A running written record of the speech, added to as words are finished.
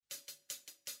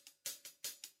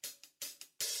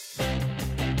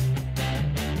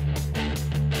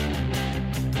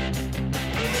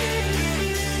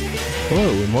Hello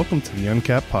and welcome to the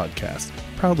Uncapped Podcast,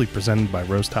 proudly presented by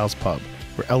Roast House Pub,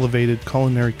 where elevated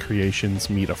culinary creations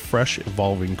meet a fresh,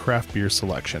 evolving craft beer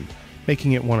selection,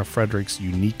 making it one of Frederick's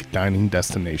unique dining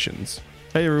destinations.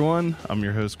 Hey everyone, I'm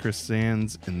your host Chris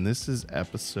Sands, and this is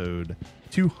episode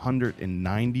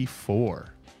 294.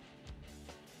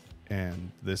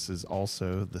 And this is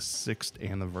also the 6th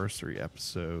anniversary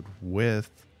episode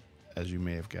with, as you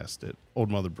may have guessed it, Old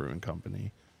Mother Brewing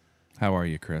Company. How are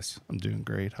you, Chris? I'm doing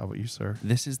great. How about you, sir?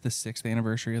 This is the 6th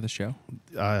anniversary of the show?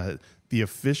 The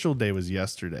official day was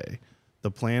yesterday. The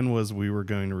plan was we were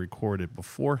going to record it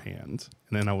beforehand,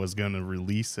 and then I was going to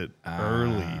release it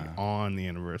early on the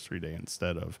anniversary day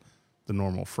instead of the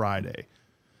normal Friday.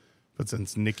 But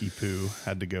since Nicky Poo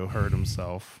had to go hurt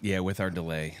himself. Yeah, with our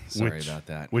delay. Sorry about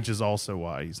that. Which is also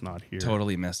why he's not here.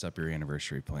 Totally messed up your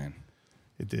anniversary plan.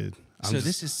 It did.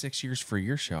 This is 6 years for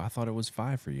your show. I thought it was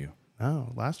 5 for you.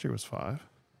 No, last year was 5.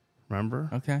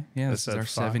 Remember? Okay. Yeah, this is our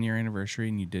 5. 7-year anniversary,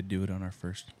 and you did do it on our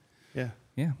first. Yeah.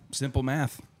 Yeah. Simple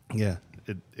math. Yeah.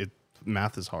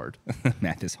 Math is hard.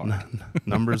 Math is hard.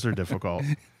 Numbers are difficult.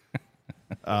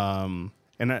 And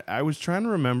I was trying to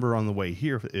remember on the way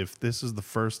here if this is the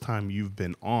first time you've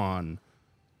been on,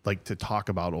 like, to talk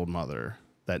about Old Mother,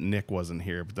 that Nick wasn't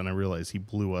here. But then I realized he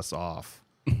blew us off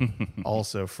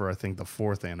also for, I think, the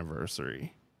 4th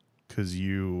anniversary because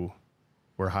you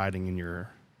were hiding in your,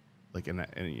 like,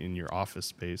 in your office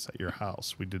space at your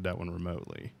house. We did that one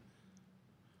remotely.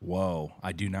 Whoa.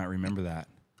 I do not remember that.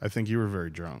 I think you were very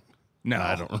drunk. No.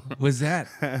 I don't remember. Was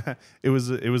that? It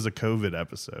was a COVID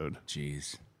episode.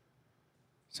 Jeez.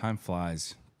 Time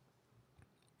flies.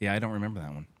 Yeah, I don't remember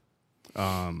that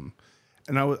one.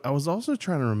 And I was also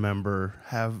trying to remember,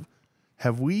 have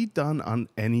we done on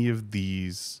any of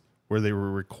these where they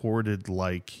were recorded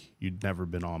like you'd never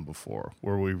been on before,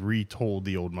 where we retold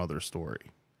the Old Mother story?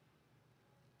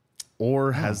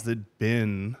 Or has it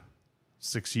been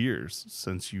 6 years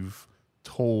since you've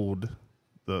told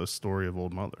the story of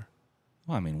Old Mother?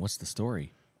 Well, I mean, what's the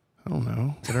story? I don't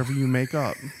know. Whatever you make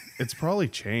up. It's probably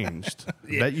changed.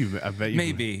 I bet you.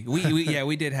 Maybe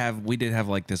we did have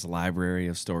like this library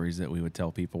of stories that we would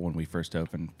tell people when we first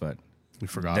opened, but We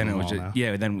forgot then them it was all just,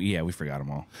 now. we forgot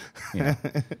them all. Yeah.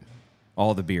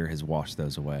 All the beer has washed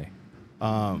those away.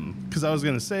 Because I was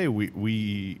going to say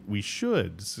we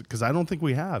should, because I don't think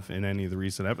we have in any of the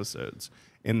recent episodes.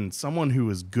 And someone who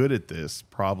is good at this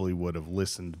probably would have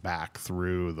listened back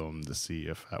through them to see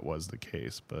if that was the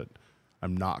case. But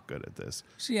I'm not good at this.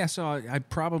 So I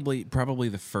probably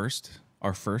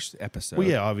our first episode. Well,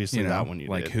 yeah, obviously that one you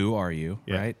like did. Who Are You,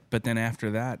 Yeah. right? But then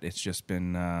after that, it's just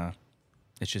been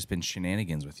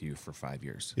shenanigans with you for 5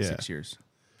 years, Yeah. 6 years.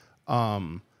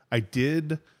 I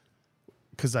did,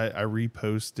 because I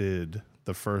reposted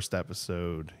the first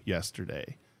episode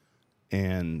yesterday,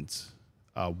 and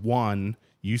one,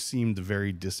 you seemed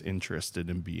very disinterested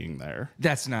in being there.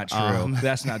 That's not true.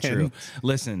 That's not true.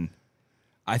 Listen,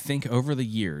 I think over the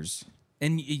years,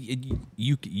 and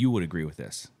you would agree with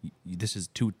this. This is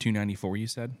 294. You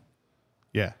said.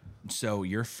 Yeah. So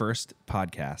your first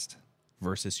podcast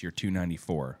versus your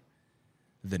 294,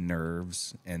 the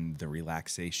nerves and the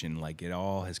relaxation, like it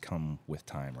all has come with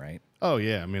time, right? Oh,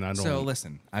 yeah. I mean, I don't. So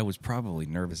listen, I was probably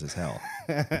nervous as hell.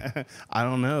 I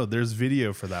don't know. There's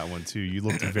video for that one too. You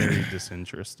looked very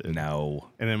disinterested. No.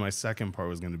 And then my second part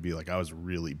was going to be like, I was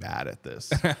really bad at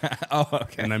this. Oh,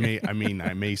 okay. And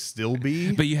I may still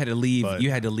be. But you had to leave. But- You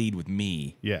had to lead with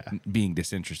me. Yeah. Being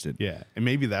disinterested. Yeah. And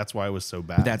maybe that's why I was so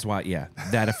bad. That's why. Yeah.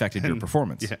 That affected your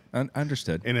performance. Yeah.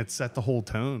 Understood. And it set the whole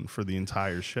tone for the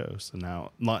entire show. So now,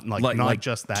 not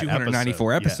just that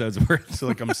 294 episode. episodes worth. So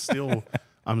like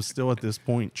I'm still at this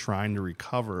point trying to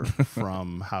recover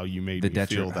from how you made me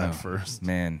feel that first.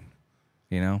 Man,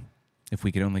 if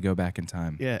we could only go back in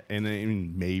time. Yeah, and I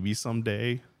mean, maybe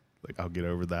someday, like I'll get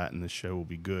over that and the show will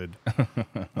be good.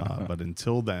 But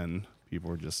until then, people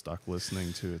are just stuck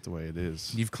listening to it the way it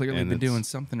is. You've clearly And been it's- doing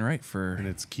something right for. and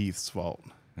it's Keith's fault.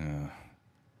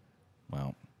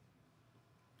 Well,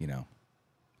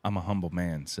 I'm a humble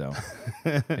man, so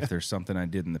if there's something I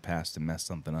did in the past to mess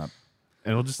something up,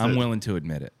 And it'll just I'm willing to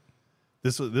admit it.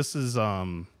 This will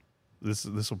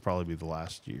probably be the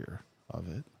last year of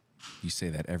it. You say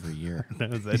that every year.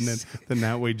 then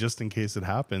that way, just in case it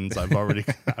happens, I've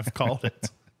called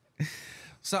it.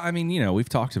 So I mean, we've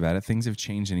talked about it. Things have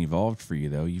changed and evolved for you,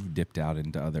 though. You've dipped out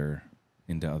into other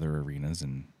arenas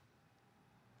and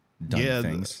done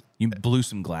things. You blew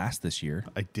some glass this year.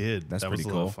 I did. That's that pretty was a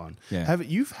cool. lot of fun. Yeah.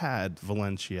 You've had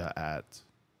Valencia at,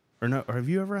 or no? Or have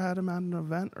you ever had him at an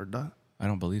event or not? I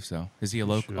don't believe so. Is he a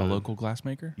local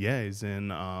glassmaker? Yeah, he's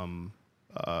in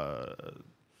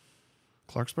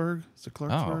Clarksburg. Is it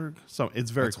Clarksburg? So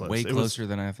it's very That's close. way It was- closer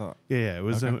than I thought. yeah, it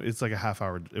was. Okay. It's like a half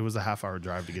hour. It was a half hour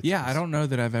drive to get. Yeah, to I this. don't know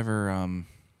that I've ever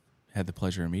had the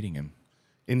pleasure of meeting him.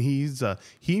 And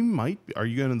he might. Are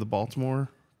you going to the Baltimore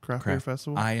Craft Beer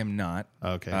Festival? I am not.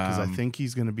 Okay, because I think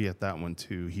he's going to be at that one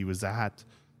too. He was at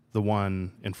the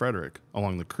one in Frederick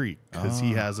along the creek because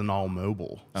he has an all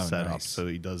mobile setup, nice. so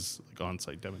he does like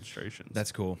on-site demonstrations.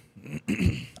 That's cool.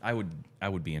 I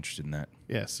would be interested in that.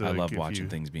 yeah. So I like, love if watching you,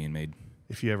 things being made.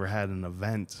 If you ever had an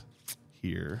event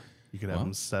here, you could have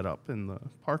them set up in the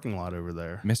parking lot over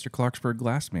there. Mr. Clarksburg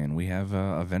Glassman, we have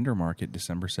a vendor market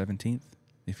December 17th.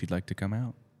 If you'd like to come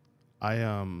out, I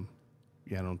don't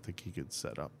think he could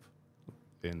set up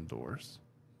indoors.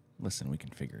 listen, we can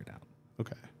figure it out.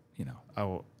 Okay. You know, I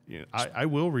will. Yeah, I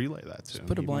will relay that to him.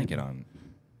 put a He blanket might-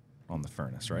 on the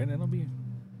furnace, right? It'll be.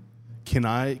 Can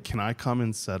I come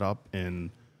and set up and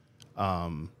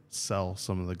sell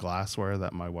some of the glassware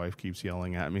that my wife keeps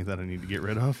yelling at me that I need to get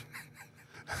rid of?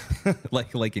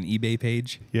 like an eBay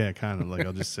page, Yeah, kind of like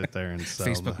I'll just sit there and sell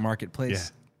Facebook the-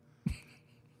 Marketplace.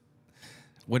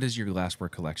 What does your glassware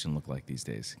collection look like these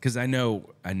days? Because I know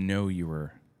you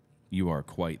are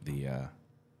quite the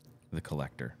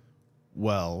collector.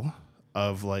 Well,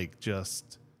 of like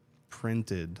just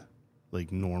printed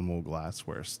like normal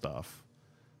glassware stuff.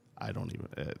 I don't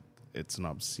even. It's an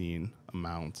obscene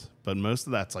amount, but most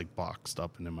of that's like boxed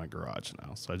up and in my garage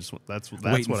now. So I just that's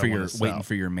waiting what for I your want to sell. waiting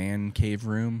for your man cave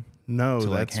room No, to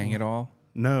like that's hang it all.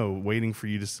 No, waiting for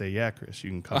you to say, yeah, Chris, you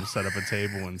can come set up a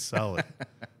table and sell it.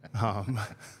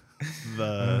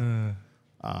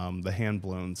 The hand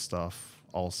blown stuff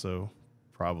also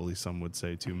probably some would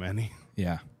say too many.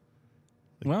 Yeah.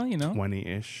 Well,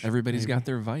 20-ish. everybody's got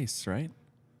their vice, right?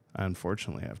 I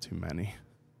unfortunately have too many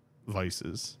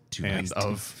vices. Too and many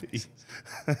of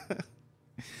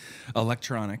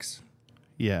Electronics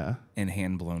yeah. and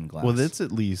hand blown glass. Well, this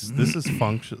is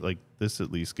function like this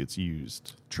at least gets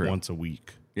used True. once a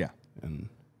week. yeah. And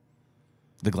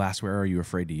The glassware, are you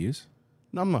afraid to use?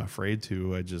 no, I'm not afraid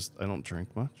to. I don't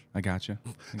drink much. I gotcha.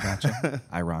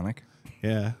 Ironic.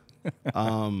 Yeah.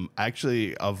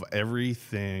 Actually, of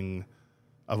everything,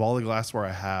 of all the glassware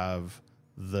I have,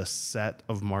 the set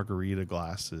of margarita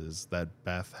glasses that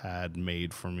Beth had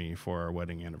made for me for our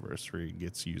wedding anniversary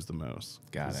gets used the most.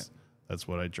 Got 'Cause it. That's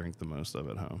what I drink the most of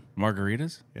at home.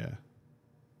 Margaritas? Yeah.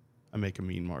 I make a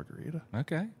mean margarita.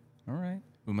 Okay. All right.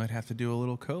 We might have to do a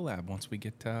little collab once we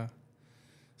get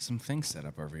some things set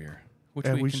up over here. Which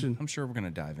Yeah, we we can, should- I'm sure we're going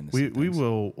to dive into We some things.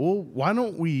 will. Well, why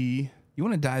don't we? You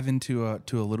want to dive into a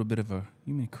little bit of a...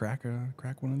 You mean crack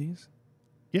one of these?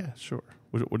 Yeah, sure.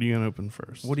 What are you gonna open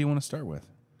first? What do you want to start with?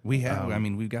 We have...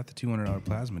 we've got the $200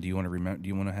 plasma. Do you want to remember? Do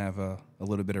you want to have a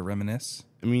little bit of reminisce?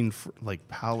 I mean, for, like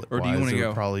palette Or do you wise, wanna it go-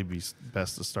 would probably be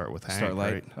best to start with Hank, Start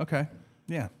light. right? Okay.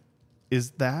 Yeah.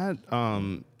 Is that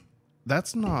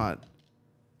that's not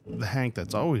the Hank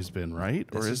that's always been, right?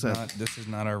 Or is that This is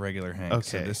not our regular Hank.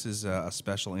 So Okay. this is a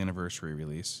special anniversary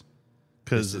release.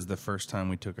 This because is the first time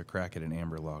we took a crack at an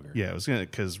amber lager. yeah, I was gonna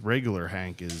because regular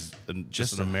Hank is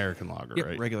just an American lager, Yep,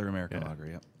 right? regular American Yeah. lager.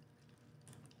 Yep.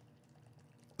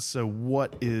 So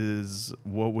what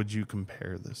would you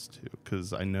compare this to?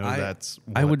 Because I know that's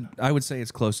I what- would say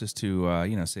it's closest to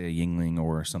say a Yingling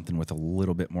or something with a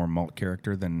little bit more malt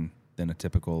character than a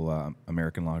typical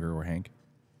American lager or Hank.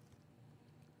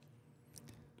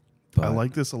 I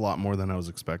like this a lot more than I was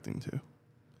expecting to.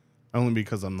 Only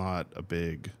because I'm not a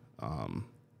big I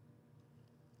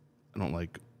don't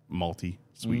like malty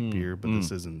sweet beer, but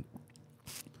this isn't.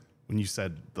 When you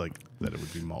said like that, it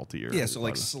would be maltier. Yeah, so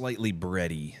like slightly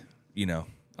bready.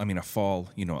 A fall.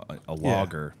 A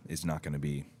lager is not going to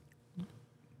be,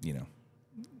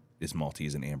 as malty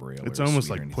as an amber ale. It's or almost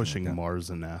sweet or like anything pushing that.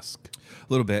 Marzen-esque. A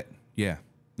little bit, yeah.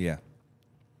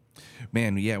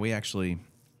 Man, yeah,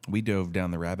 we dove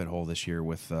down the rabbit hole this year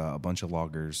with a bunch of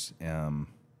lagers,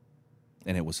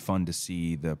 and it was fun to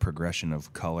see the progression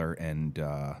of color and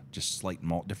just slight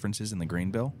malt differences in the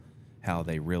grain bill, how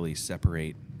they really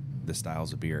separate the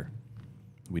styles of beer.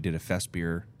 We did a fest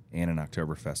beer and an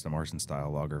Oktoberfest, a Marzen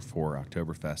style lager for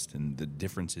Oktoberfest, and the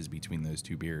differences between those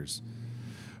two beers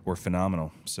were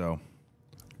phenomenal. So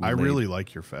I really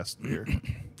like your fest beer.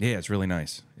 yeah, it's really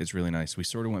nice. It's really nice. We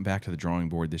sort of went back to the drawing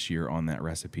board this year on that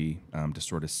recipe to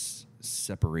sort of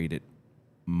separate it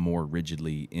more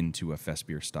rigidly into a fest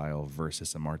beer style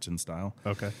versus a Marzen style.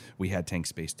 Okay. We had tank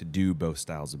space to do both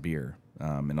styles of beer.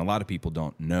 And a lot of people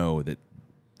don't know that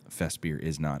fest beer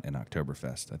is not an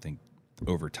Oktoberfest. I think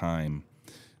over time,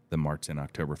 the Marzen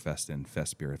Oktoberfest and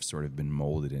fest beer have sort of been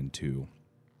molded into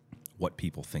what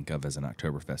people think of as an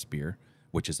Oktoberfest beer,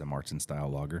 which is a Marzen style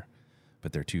lager.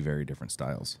 but they're two very different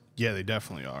styles. Yeah, they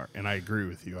definitely are. And I agree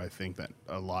with you. I think that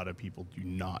a lot of people do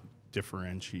not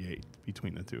differentiate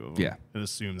between the two of them. Yeah. And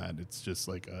assume that it's just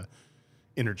like a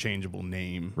interchangeable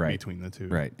name between the two.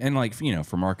 Right. And like,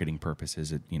 for marketing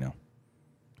purposes, it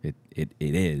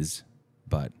is,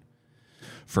 but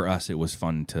for us, it was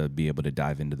fun to be able to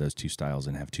dive into those two styles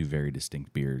and have two very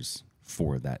distinct beers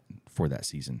for that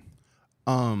season.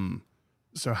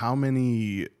 So how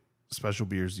many special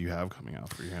beers do you have coming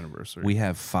out for your anniversary? We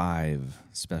have 5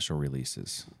 special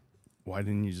releases. Why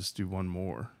didn't you just do one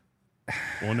more?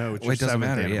 Well, no, it's Well, your it doesn't 7th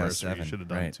matter. anniversary. Yeah, 7. You should have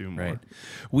done 2 more. Right.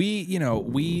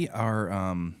 We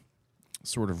are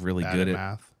sort of really Bad good at at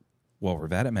math. Well, we're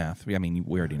bad at math. I mean,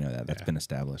 we already know that. That's been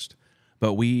established.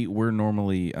 But we're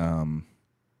normally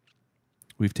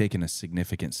we've taken a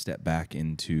significant step back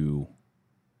into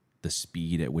the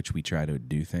speed at which we try to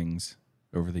do things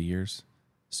over the years.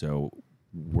 So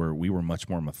we were much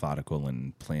more methodical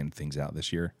and planned things out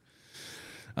this year.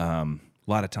 A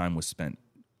lot of time was spent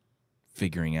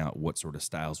figuring out what sort of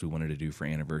styles we wanted to do for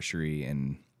anniversary,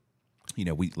 and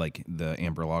we like the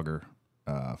Amber Lager.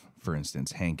 For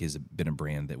instance, Hank has been a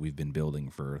brand that we've been building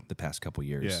for the past couple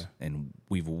years, and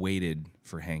we've waited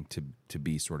for Hank to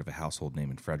be sort of a household name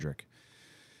in Frederick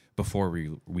before we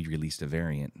released a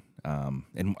variant.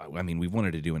 And I mean, we've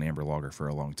wanted to do an Amber Lager for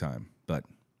a long time, but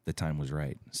the time was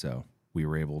right. So we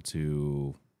were able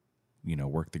to,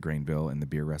 work the grain bill and the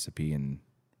beer recipe, and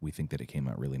we think that it came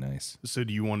out really nice. So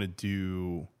do you want to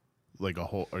do like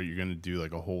are you going to do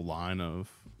like a whole line of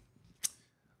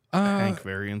Hank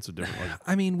variants of different, like,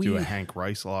 I mean, do a Hank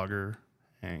Rice Lager,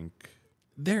 Hank.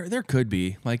 There could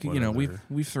be like, What other-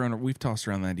 we've tossed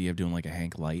around the idea of doing like a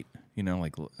Hank Light,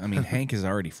 Hank is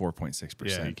already 4.6%.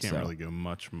 Yeah, you can't really go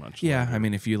much. Yeah, longer. I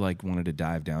mean, if you like wanted to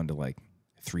dive down to like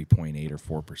 3.8 or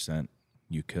 4%,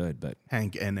 you could, but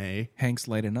Hank NA. Hank's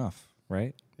light enough,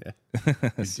 right? Yeah.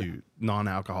 You do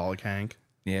non-alcoholic Hank.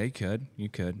 Yeah, you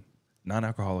could.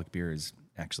 Non-alcoholic beer is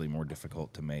actually more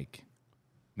difficult to make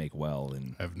well,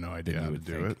 and I have no idea how to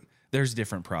do it. There's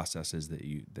different processes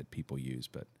that people use,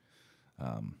 but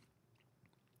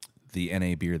the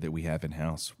NA beer that we have in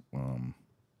house,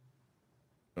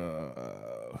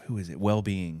 who is it?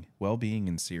 Wellbeing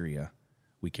in Syria.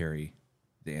 We carry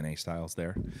the NA styles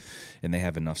there, and they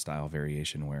have enough style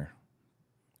variation where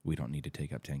we don't need to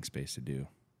take up tank space to do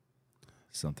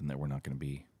something that we're not going to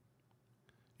be.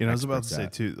 I was about to say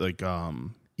too, like,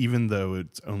 even though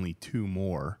it's only 2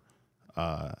 more,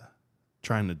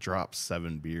 trying to drop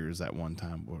 7 beers at one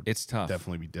time would It's tough.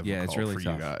 definitely be difficult. Yeah, it's really for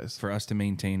tough you guys. for us to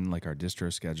maintain like our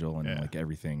distro schedule and like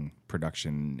everything,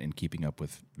 production and keeping up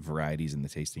with varieties in the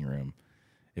tasting room.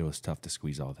 It was tough to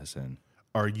squeeze all this in.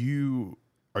 Are you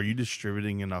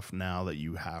distributing enough now that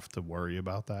you have to worry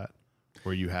about that,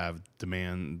 where you have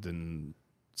demand and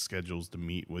schedules to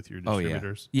meet with your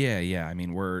distributors? Yeah. I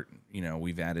mean,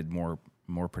 we've added more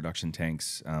production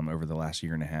tanks over the last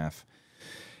year and a half.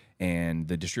 And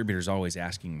the distributor's always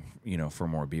asking, for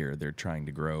more beer. They're trying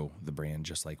to grow the brand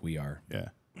just like we are. Yeah.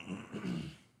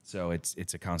 So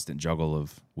it's a constant juggle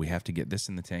of, we have to get this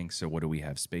in the tank, so what do we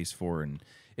have space for? And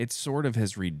it sort of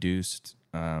has reduced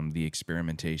the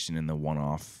experimentation and the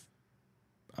one-off,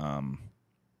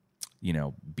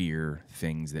 beer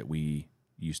things that we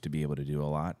used to be able to do a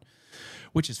lot,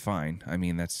 which is fine. I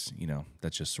mean, that's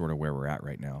just sort of where we're at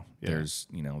right now. Yeah.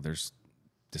 There's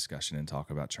discussion and talk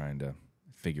about trying to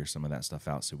figure some of that stuff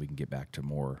out so we can get back to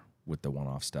more with the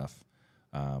one-off stuff.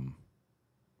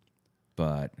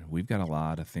 But we've got a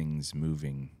lot of things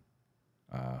moving,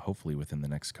 hopefully within the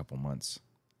next couple months.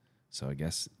 So I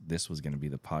guess this was going to be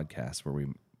the podcast where we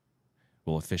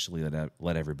will officially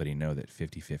let everybody know that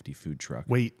 50/50 food truck.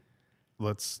 Wait,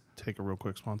 let's take a real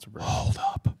quick sponsor break. Hold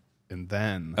up. And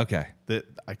then Okay.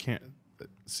 I can't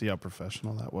see how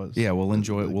professional that was. Yeah, we'll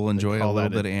enjoy They a little call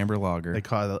bit of Amber Lager. They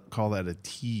call that a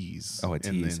tease. Oh, a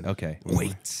tease. Okay.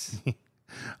 Wait.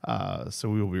 So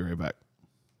we will be right back.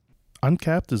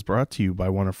 Uncapped is brought to you by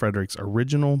one of Frederick's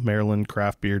original Maryland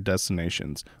craft beer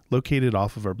destinations, located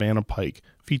off of Urbana Pike,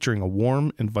 featuring a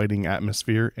warm, inviting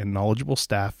atmosphere and knowledgeable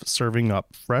staff serving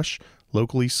up fresh,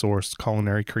 locally sourced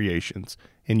culinary creations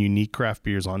and unique craft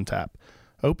beers on tap.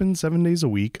 Open 7 days a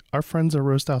week, our friends at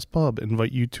Roast House Pub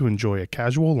invite you to enjoy a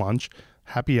casual lunch,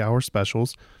 happy hour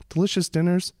specials, delicious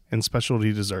dinners, and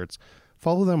specialty desserts.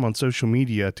 Follow them on social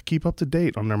media to keep up to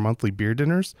date on their monthly beer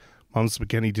dinners, Mom's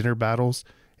Spaghetti dinner battles,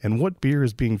 and what beer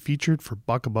is being featured for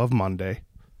Buck Above Monday.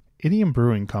 Idiom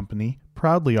Brewing Company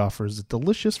proudly offers a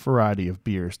delicious variety of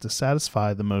beers to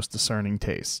satisfy the most discerning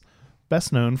tastes.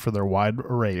 Best known for their wide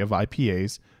array of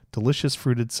IPAs, delicious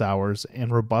fruited sours,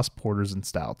 and robust porters and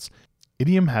stouts,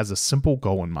 Idiom has a simple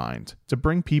goal in mind: to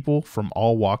bring people from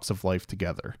all walks of life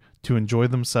together, to enjoy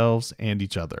themselves and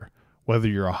each other. Whether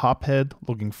you're a hophead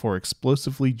looking for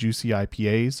explosively juicy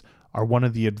IPAs, or one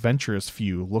of the adventurous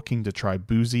few looking to try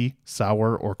boozy,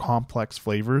 sour, or complex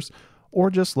flavors, or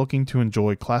just looking to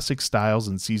enjoy classic styles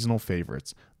and seasonal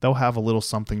favorites, they'll have a little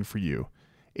something for you.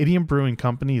 Idiom Brewing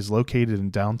Company is located in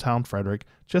downtown Frederick,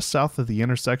 just south of the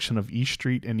intersection of East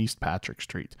Street and East Patrick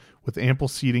Street, with ample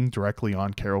seating directly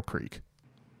on Carroll Creek.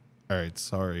 All right,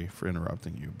 sorry for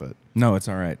interrupting you, but No, it's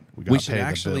all right. gotta should pay the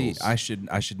actually. bills.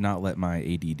 I should not let my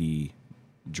ADD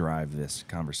drive this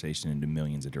conversation into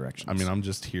millions of directions. I mean, I'm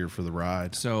just here for the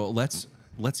ride. so let's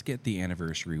get the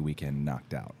anniversary weekend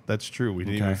knocked out. That's true. We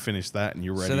didn't Okay. even finish that, and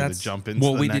you're ready to jump into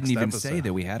well, the we next didn't even episode. say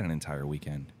that we had an entire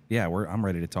weekend. Yeah, I'm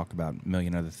ready to talk about a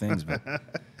million other things, but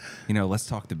let's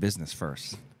talk the business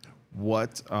first.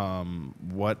 What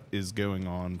is going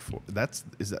on for that's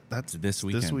This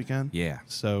weekend. This weekend? Yeah.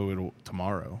 So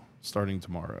starting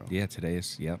tomorrow. Yeah,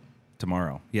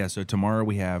 tomorrow. Yeah, so tomorrow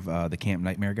we have the Camp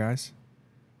Nightmare guys,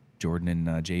 Jordan and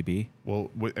JB.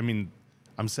 Well, I mean,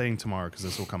 I'm saying tomorrow because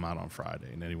this will come out on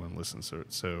Friday, and anyone listens to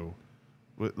it. So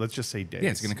let's just say days. Yeah,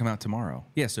 it's going to come out tomorrow.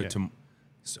 Yeah, so Yeah.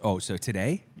 so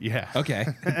today? Yeah. Okay.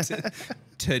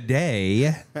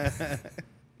 Today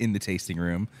in the tasting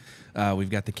room, we've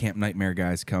got the Camp Nightmare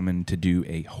guys coming to do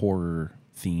a horror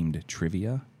themed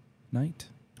trivia night.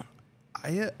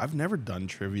 I've never done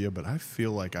trivia, but I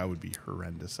feel like I would be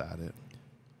horrendous at it.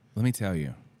 Let me tell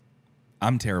you,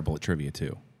 I'm terrible at trivia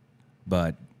too.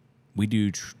 But we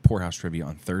do Poorhouse trivia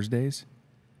on Thursdays.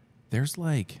 There's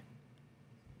like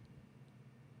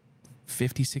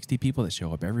 50, 60 people that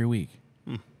show up every week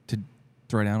to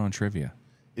throw down on trivia.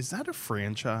 Is that a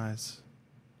franchise?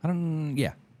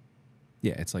 Yeah.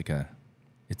 Yeah, it's a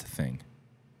thing.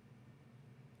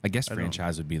 I guess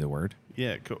franchise would be the word.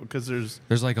 Yeah, because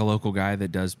There's like a local guy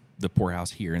that does the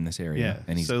Poorhouse here in this area.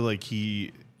 And he's so like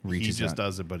he reaches just out.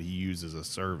 does it, but he uses a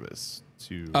service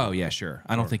to. Oh yeah, sure.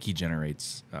 I don't think he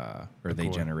generates or they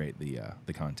Record. generate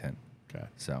the content. Okay.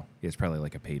 So yeah, it's probably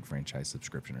like a paid franchise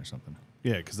subscription or something.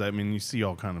 Yeah, because I mean, you see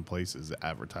all kind of places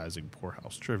advertising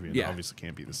Poorhouse trivia. And Yeah. it obviously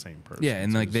can't be the same person. Yeah,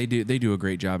 and So like it's- they do a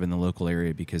great job in the local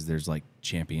area because there's like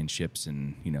championships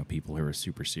and people who are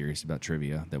super serious about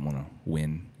trivia that want to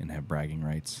win and have bragging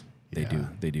rights. Yeah.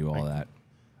 They do all that.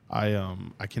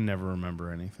 I can never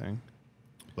remember anything.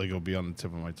 Like it'll be on the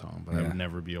tip of my tongue, but I Yeah. would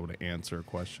never be able to answer a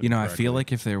question. I correctly. feel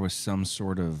like if there was some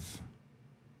sort of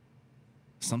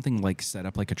something like set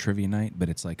up like a trivia night, but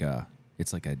it's like a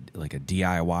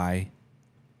DIY.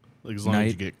 like as long as you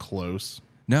night- get close.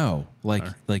 No, like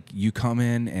Or- like you come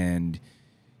in and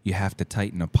you have to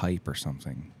tighten a pipe or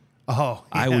something. Oh,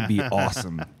 I would be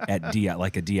awesome at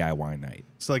like a DIY night.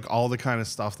 It's like all the kind of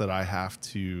stuff that I have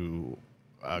to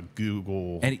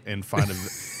Google and find a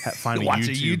Watch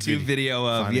YouTube, video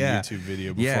of find a YouTube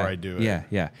video before I do it.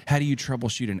 Yeah. How do you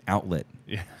troubleshoot an outlet?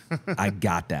 Yeah. I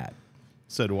got that.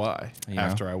 So do I. You know?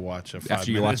 After I watch a 5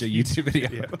 After you watch a minute YouTube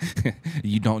video,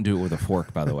 you don't do it with a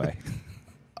fork, by the way.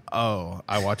 Oh,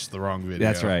 I watched the wrong video.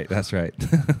 That's right. That's right.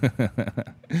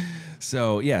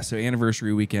 So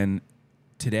anniversary weekend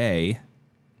today,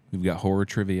 we've got horror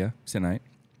trivia tonight,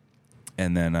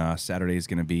 and then Saturday is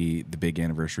going to be the big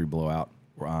anniversary blowout.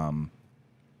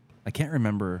 I can't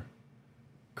remember.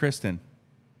 Kristen,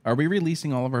 are we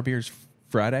releasing all of our beers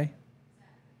Friday?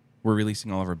 We're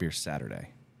releasing all of our beers Saturday.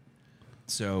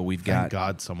 So we've Thank got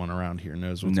God someone around here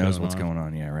knows what's going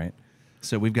on. Yeah, right.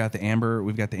 So we've got the Amber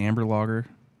Lager,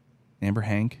 Amber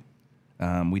Hank.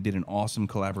 We did an awesome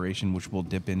collaboration, which we'll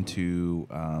dip into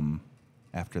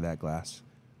after that glass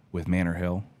with Manor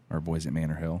Hill, our boys at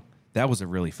Manor Hill. That was a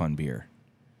really fun beer.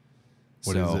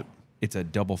 What is it? It's a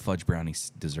double fudge brownie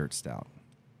dessert stout.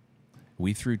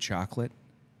 We threw chocolate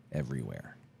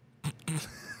everywhere.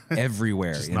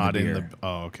 Everywhere. Just in not the in beer. the.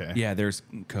 Oh, okay. Yeah, there's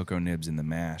cocoa nibs in the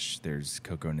mash. There's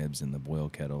cocoa nibs in the boil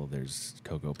kettle. There's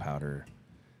cocoa powder.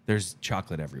 There's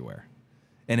chocolate everywhere.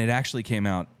 And it actually came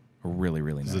out really,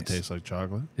 really Does nice. it taste like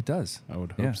chocolate? It does. I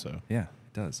would hope Yeah. so. Yeah,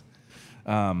 it does.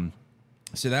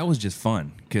 So that was just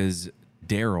fun because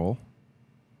Daryl,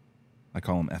 I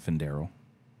call him effing Daryl.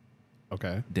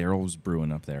 Okay. Daryl was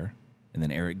brewing up there. And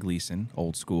then Eric Gleason,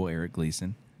 old school Eric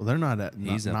Gleason. Well, they're not.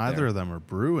 He's up Neither there. of them are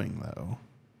brewing though.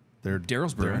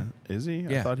 Daryl's brewing. Is he?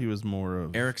 Yeah. I thought he was more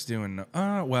of. Eric's doing.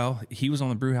 Well, he was on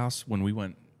the brew house when we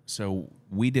went. So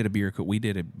we did a beer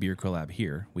collab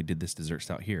here. We did this dessert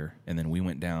stout here, and then we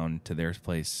went down to their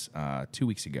place 2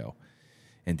 weeks ago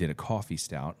and did a coffee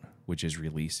stout, which is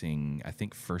releasing I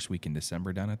think first week in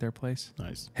December down at their place.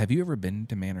 Nice. Have you ever been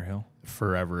to Manor Hill?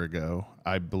 Forever ago.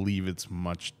 I believe it's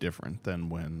much different than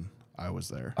when I was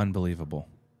there. Unbelievable,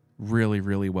 Really,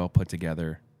 really well put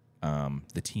together.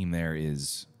 The team there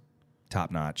is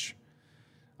top notch.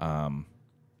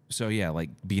 So yeah,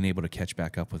 like being able to catch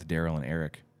back up with Daryl and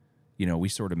Eric. You know, we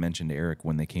sort of mentioned Eric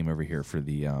when they came over here for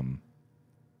the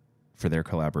for their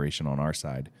collaboration on our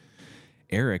side.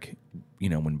 Eric, you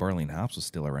know, when Barley and Hops was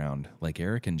still around, like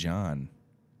Eric and John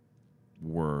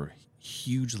were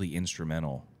hugely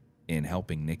instrumental in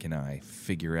helping Nick and I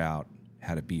figure out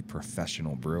how to be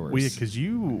professional brewers. Well, yeah, because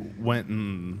you went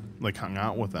and like hung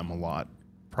out with them a lot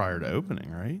prior to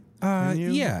opening, right?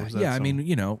 Yeah. I mean,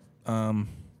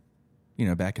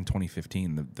 back in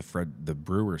 2015, the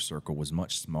brewer circle was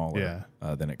much smaller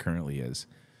than it currently is.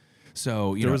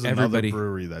 So there was everybody. Another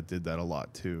brewery that did that a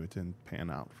lot too. It didn't pan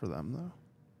out for them though.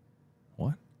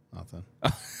 What? Nothing.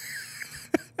 I'm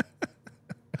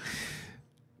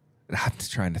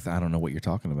just trying to. I don't know what you're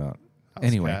talking about. House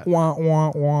Anyway, Cat. wah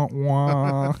wah wah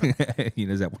wah.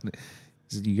 Is that one?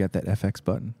 You got that FX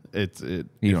button?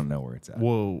 You don't know where it's at.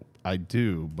 Well, I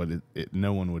do, but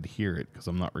no one would hear it because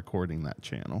I'm not recording that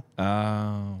channel.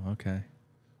 Oh, okay.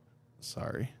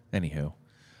 Sorry. Anywho,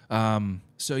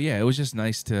 so yeah, it was just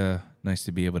nice to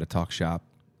be able to talk shop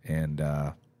and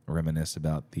reminisce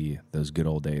about those good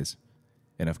old days,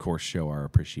 and of course show our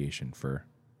appreciation for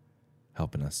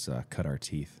helping us cut our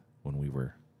teeth when we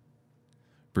were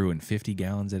brewing 50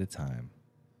 gallons at a time.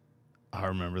 I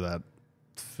remember that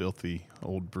filthy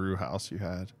old brew house you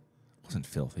had. It wasn't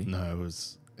filthy. No, it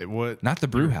was. It would Not the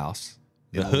brew house.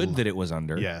 The hood that it was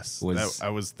under. Yes, I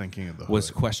was thinking of the hood. Was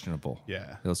questionable.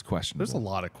 Yeah, it was questionable. There's a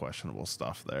lot of questionable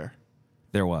stuff there.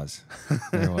 There was.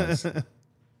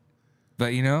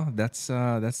 But that's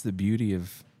the beauty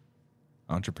of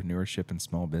entrepreneurship and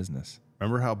small business.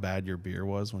 Remember how bad your beer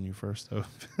was when you first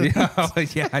opened?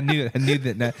 Yeah, I knew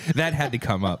that had to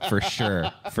come up for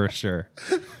sure.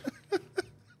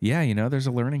 Yeah, there's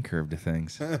a learning curve to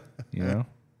things.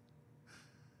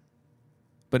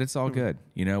 But it's all good.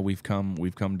 We've come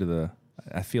to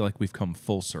I feel like we've come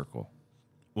full circle.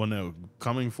 Well, no,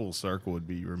 coming full circle would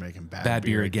be you were making bad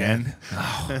beer again.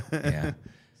 Oh, yeah.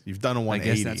 You've done a 180.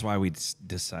 I guess that's why we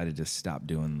decided to stop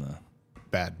doing the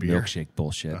bad beer milkshake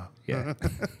bullshit. Oh. Yeah.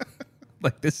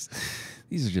 Like this,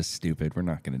 these are just stupid. We're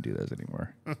not going to do those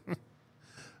anymore.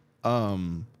 All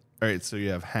right, so you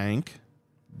have Hank,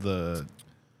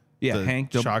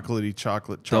 Hank,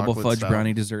 chocolate double fudge stout.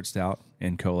 brownie dessert stout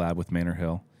in collab with Manor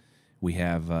Hill. We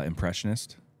have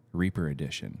Impressionist Reaper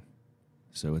Edition,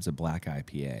 so it's a black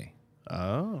IPA.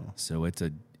 Oh, so it's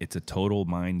a total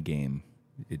mind game.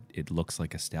 It looks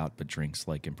like a stout but drinks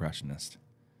like Impressionist.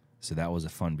 So that was a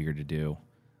fun beer to do.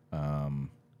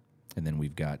 And then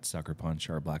we've got Sucker Punch,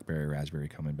 our blackberry raspberry,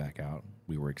 coming back out.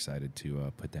 We were excited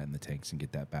to put that in the tanks and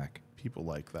get that back. People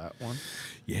like that one.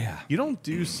 Yeah. You don't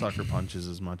do Sucker Punches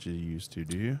as much as you used to,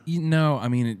 do you? No, I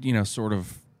mean, sort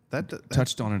of that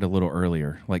touched on it a little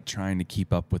earlier, like trying to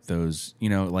keep up with those,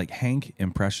 like Hank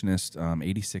Impressionist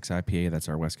 86 IPA, that's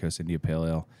our West Coast India Pale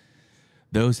Ale.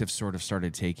 Those have sort of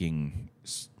started taking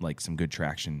like some good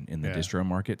traction in the distro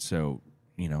market. So,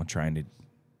 trying to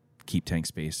keep tank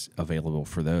space available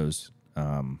for those.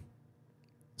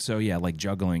 So yeah, like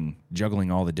juggling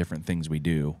all the different things we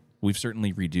do. We've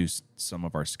certainly reduced some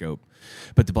of our scope,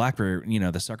 but the blackberry,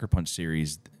 the Sucker Punch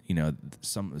series,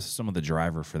 some of the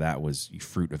driver for that was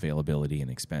fruit availability and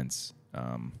expense.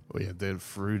 The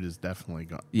fruit is definitely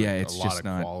gone. Yeah, it's just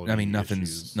not. I mean,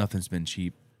 issues. nothing's been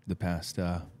cheap the past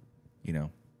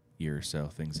year or so.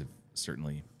 Things have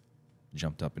certainly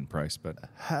jumped up in price, but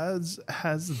has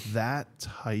that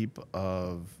type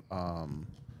of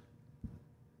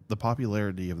the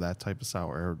popularity of that type of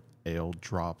sour ale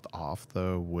dropped off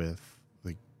though, with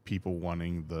like people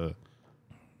wanting the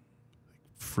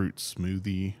fruit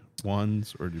smoothie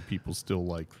ones, or do people still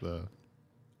like the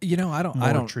I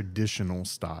don't traditional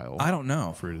style? I don't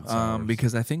know, fruited sours?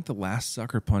 Because I think the last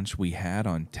Sucker Punch we had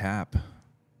on tap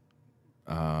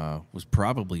was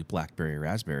probably blackberry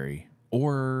raspberry.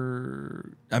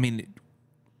 Or, I mean,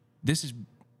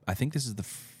 I think this is the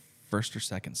first or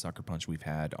second Sucker Punch we've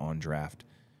had on draft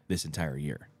this entire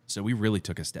year. So we really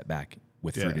took a step back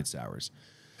with fruited sours.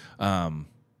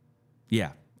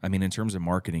 Yeah, I mean, in terms of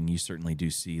marketing, you certainly do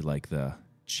see like the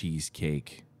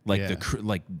cheesecake, like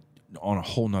like on a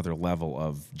whole nother level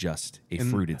of just a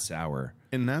fruited sour.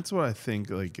 And that's what I think,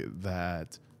 like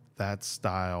that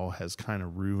style has kind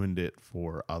of ruined it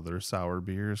for other sour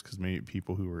beers, because maybe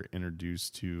people who were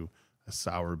introduced to a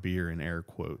sour beer, in air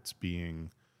quotes,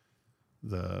 being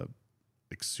the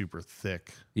like super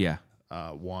thick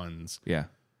ones. Yeah.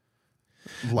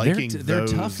 Liking they're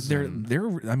those tough.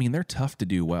 They're tough to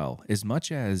do well. As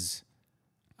much as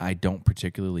I don't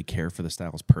particularly care for the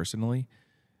styles personally,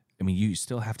 I mean, you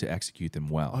still have to execute them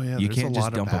well. Oh, yeah, you there's a can't just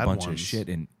lot of dump a bad bunch of ones. shit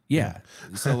in. Yeah.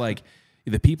 So like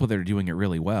the people that are doing it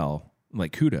really well,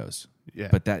 like kudos. Yeah.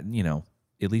 But that, you know,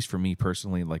 at least for me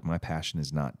personally, like my passion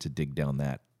is not to dig down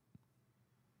that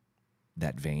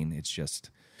vein. It's just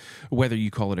whether you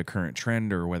call it a current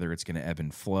trend or whether it's going to ebb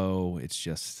and flow. It's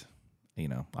just, you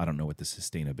know, I don't know what the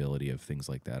sustainability of things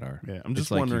like that are. Yeah, I'm just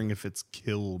It's like wondering if it's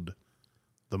killed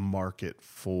the market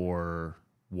for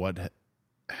what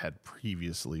had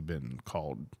previously been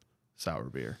called sour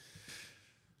beer.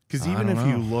 Because I even don't if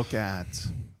you know. look at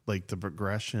like the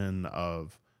progression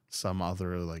of some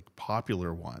other like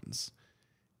popular ones,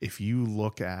 if you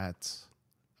look at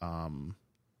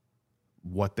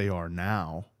what they are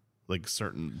now, like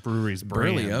certain breweries,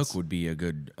 Burley brands, Oak would be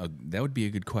that would be a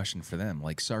good question for them.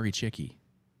 Like Sorry Chicky,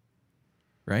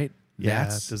 right? yeah,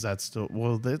 That's does that still?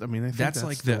 Well, I mean, I think that's that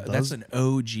like still that's does, an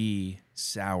OG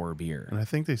sour beer. and I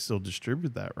think they still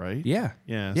distribute that, right? Yeah,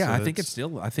 Yeah, yeah. so I think that's-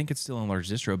 it's still in large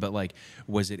distro. But like,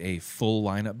 was it a full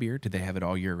lineup beer? Did they have it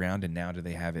all year round, and now do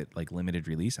they have it like limited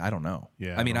release? I don't know.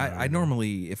 Yeah, I mean, I don't know I either.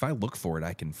 normally, if I look for it,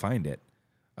 I can find it.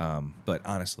 But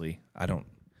honestly, I don't.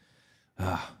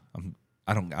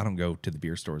 I don't go to the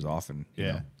beer stores often. You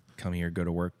Yeah. know? Come here, go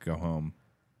to work, go home.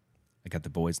 I got the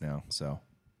boys now, so.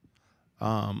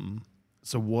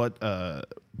 So what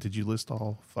did you list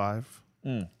all 5?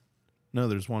 No,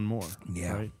 there's one more.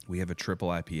 Yeah, right? we have a triple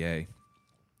IPA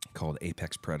called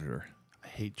Apex Predator. I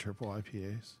hate triple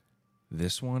IPAs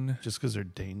This one, just because they're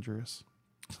dangerous.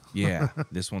 yeah,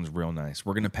 this one's real nice.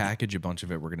 We're gonna package a bunch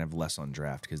of it. We're gonna have less on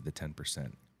draft because the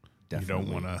 10%. Definitely.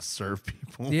 You don't want to serve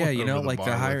people. Yeah, you know, over like bar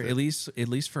the with higher, it. at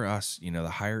least for us, you know, the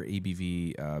higher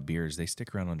ABV beers, they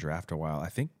stick around on draft a while. I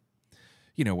think,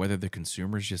 you know, whether the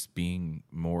consumer's just being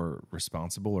more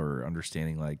responsible or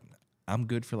understanding, like, I'm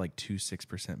good for like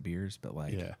 6% beers, but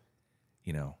like, Yeah,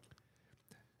 you know,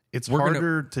 it's We're gonna-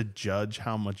 harder to judge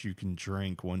how much you can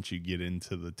drink once you get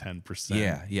into the 10%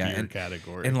 yeah, beer and,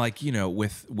 category. and like, you know,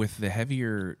 with the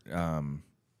heavier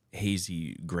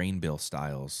hazy grain bill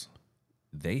styles,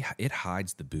 it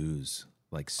hides the booze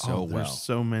like so there's well.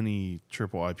 so many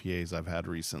triple IPAs I've had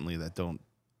recently that don't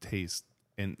taste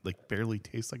and like barely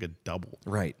taste like a double.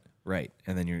 Right.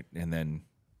 And then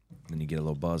you get a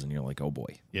little buzz and you're like, oh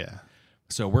boy. Yeah,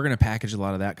 So we're gonna package a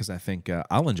lot of that because I think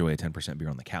I'll enjoy a 10% beer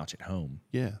on the couch at home.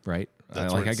 yeah. Right.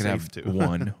 That's like where I it's could have safe to.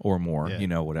 one or more, Yeah. you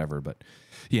know, whatever. But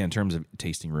yeah, in terms of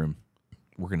tasting room,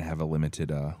 we're gonna have a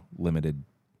limited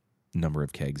number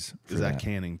of kegs. For Is that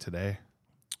canning today?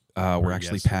 we're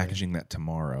actually yesterday? packaging that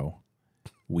tomorrow.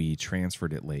 We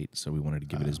transferred it late, so we wanted to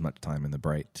give it as much time in the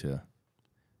bright to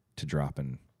drop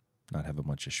and not have a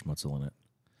bunch of schmutzel in it.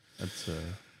 That's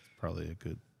probably a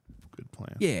good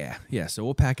plan. Yeah. So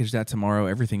we'll package that tomorrow.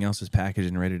 Everything else is packaged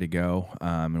and ready to go.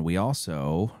 And we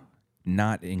also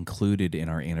not included in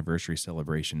our anniversary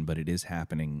celebration, but it is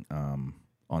happening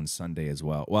on Sunday as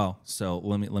well. Well, so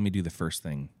let me do the first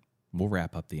thing. We'll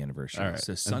wrap up the anniversary. All right.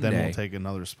 So and Sunday, then we'll take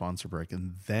another sponsor break,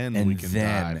 and then and we can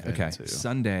then dive okay, into.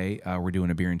 Sunday we're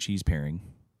doing a beer and cheese pairing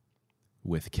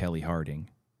with Kelly Harding.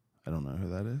 I don't know who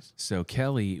that is. So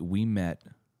Kelly, we met.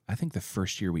 I think the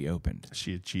first year we opened. Is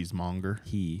she a cheesemonger?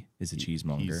 He is a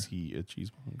cheesemonger. Is he a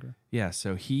cheesemonger? Yeah,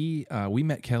 so we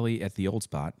met Kelly at the Old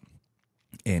Spot,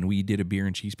 and we did a beer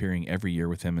and cheese pairing every year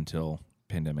with him until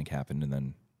pandemic happened, and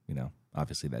then, you know,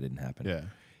 obviously that didn't happen. Yeah.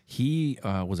 He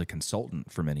was a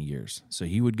consultant for many years, so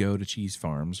he would go to cheese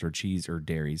farms or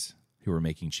dairies who were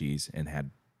making cheese and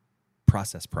had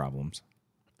process problems,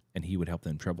 and he would help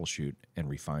them troubleshoot and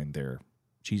refine their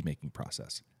cheese making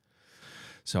process.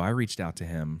 So I reached out to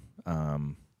him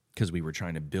because we were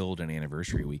trying to build an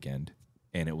anniversary weekend,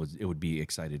 and I was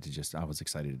excited to just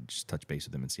touch base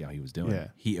with him and see how he was doing. Yeah.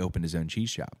 He opened his own cheese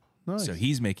shop, Nice. so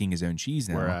he's making his own cheese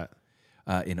now. Where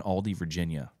at? In Aldi,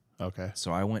 Virginia. Okay.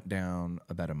 So I went down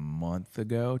about a month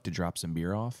ago to drop some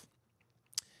beer off,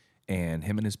 and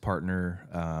him and his partner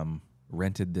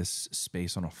rented this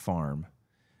space on a farm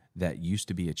that used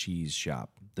to be a cheese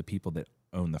shop. The people that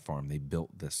own the farm,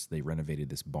 they renovated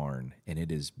this barn, and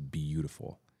it is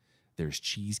beautiful. There's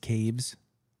cheese caves.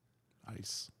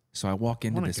 Nice. So I walk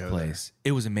into wanna this go place.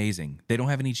 It was amazing. They don't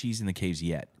have any cheese in the caves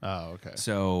yet. Oh, okay.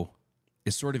 So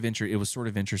it's it was sort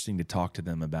of interesting to talk to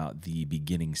them about the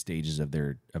beginning stages of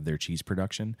their cheese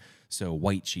production. So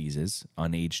white cheeses,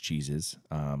 unaged cheeses,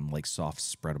 like soft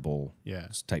spreadable Yeah.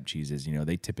 type cheeses, you know,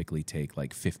 they typically take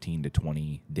like 15 to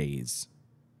 20 days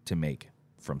to make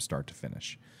from start to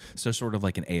finish. So sort of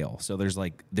like an ale. So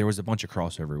there was a bunch of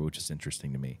crossover, which is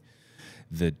interesting to me.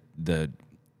 The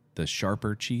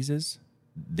sharper cheeses,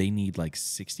 they need like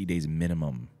 60 days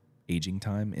minimum aging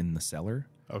time in the cellar.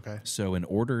 Okay. So in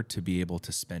order to be able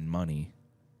to spend money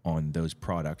on those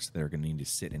products that are going to need to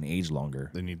sit and age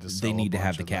longer. They need to They need to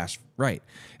have the cash. Right.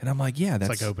 And I'm like, yeah,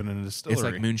 that's It's like opening a distillery. it's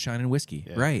like moonshine and whiskey.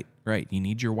 Yeah. Right. You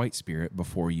need your white spirit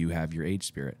before you have your aged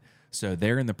spirit. So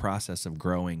they're in the process of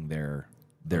growing their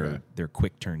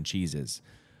quick turn cheeses.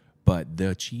 But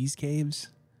the cheese caves,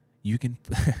 you can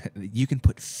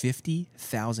put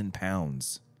 50,000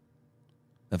 pounds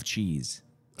of cheese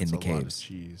in the caves. Lot of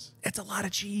cheese. It's a lot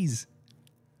of cheese.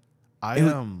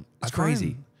 It's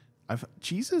crazy.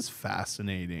 Cheese is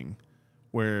fascinating.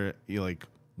 Where you like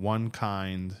one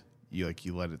kind, you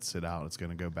let it sit out, it's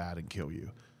going to go bad and kill you.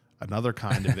 Another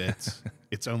kind of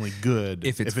it's only good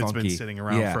if it's been sitting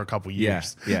around for a couple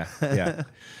years. Yeah.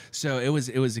 So it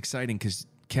was exciting because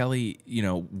Kelly,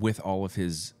 with all of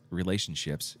his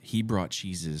relationships, he brought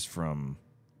cheeses from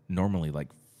normally like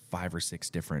 5 or 6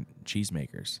 different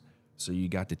cheesemakers. So you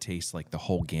got to taste like the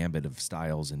whole gambit of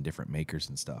styles and different makers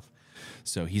and stuff.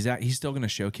 So he's still going to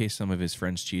showcase some of his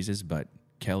friends' cheeses, but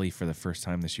Kelly, for the first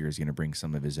time this year, is going to bring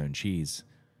some of his own cheese,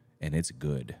 and it's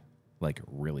good, like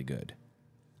really good.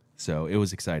 So it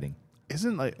was exciting.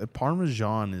 Isn't like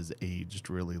Parmesan is aged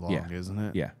really long, isn't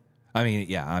it? Yeah. I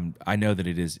mean, I know that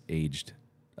it is aged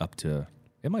up to,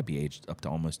 it might be aged up to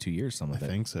almost 2 years, some of it. I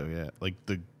think so, yeah. Like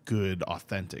the good,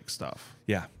 authentic stuff.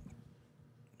 Yeah.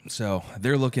 So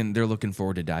they're looking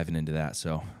forward to diving into that.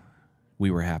 So we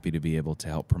were happy to be able to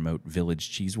help promote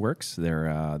Village Cheeseworks.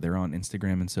 They're on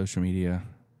Instagram and social media.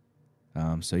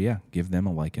 So yeah, give them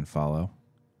a like and follow.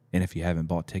 And if you haven't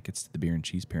bought tickets to the beer and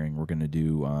cheese pairing, we're going to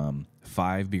do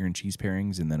 5 beer and cheese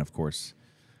pairings. And then, of course,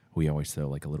 we always throw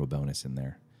like a little bonus in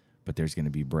there. But there's going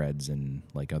to be breads and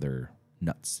like other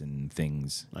nuts and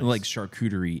things, like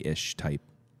charcuterie-ish type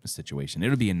situation.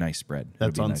 It'll be a nice spread.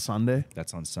 That's on Sunday?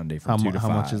 That's on Sunday from 2 to 5. How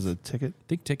much is a ticket? I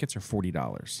think tickets are $40.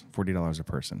 $40 a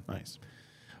person. Nice.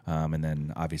 And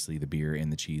then, obviously, the beer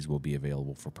and the cheese will be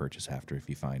available for purchase after if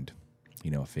you find,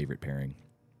 a favorite pairing.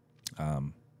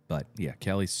 But yeah,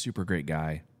 Kelly's super great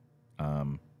guy.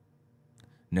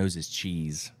 Knows his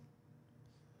cheese.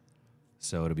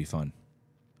 So it'll be fun.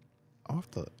 I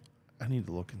need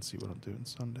to look and see what I'm doing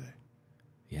Sunday.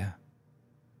 Yeah.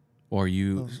 Or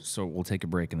so we'll take a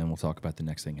break and then we'll talk about the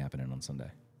next thing happening on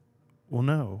Sunday. Well,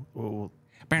 no.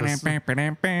 Time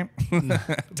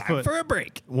for a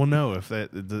break. Well, no, if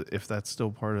that's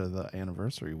still part of the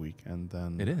anniversary weekend,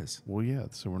 then it is. Well, yeah,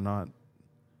 so we're not.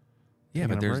 Yeah,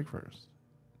 but there's break first.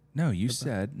 No, you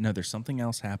said no. There's something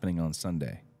else happening on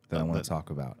Sunday that I want to talk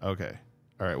about. Okay,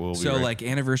 all right. Well, so like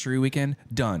anniversary weekend,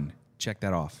 done. Check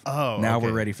that off. Oh, now okay.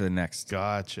 We're ready for the next.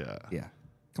 Gotcha. Yeah,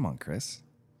 come on, Chris.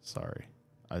 Sorry,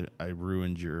 I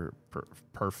ruined your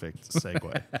perfect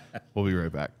segue. We'll be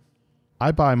right back.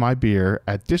 I buy my beer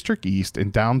at District East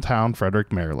in downtown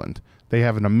Frederick, Maryland. They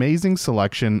have an amazing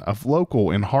selection of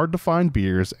local and hard-to-find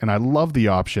beers, and I love the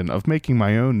option of making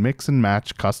my own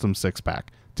mix-and-match custom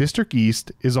six-pack. District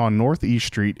East is on Northeast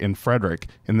Street in Frederick,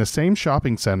 in the same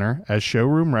shopping center as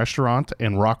Showroom Restaurant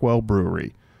and Rockwell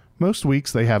Brewery. Most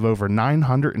weeks they have over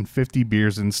 950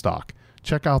 beers in stock.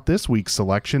 Check out this week's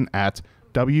selection at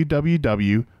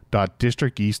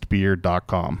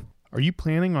www.districteastbeer.com. Are you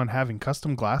planning on having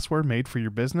custom glassware made for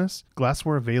your business?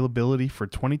 Glassware availability for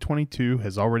 2022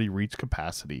 has already reached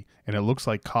capacity, and it looks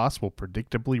like costs will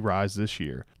predictably rise this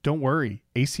year. Don't worry,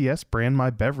 ACS Brand My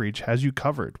Beverage has you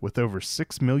covered with over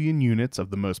 6 million units of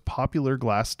the most popular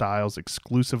glass styles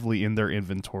exclusively in their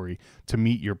inventory to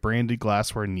meet your branded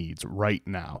glassware needs right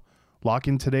now. Lock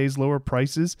in today's lower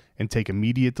prices and take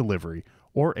immediate delivery,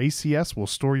 or ACS will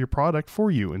store your product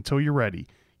for you until you're ready.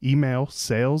 Email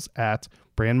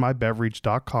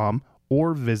sales@brandmybeverage.com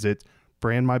or visit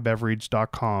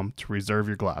brandmybeverage.com to reserve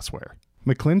your glassware.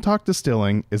 McClintock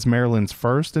Distilling is Maryland's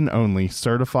first and only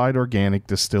certified organic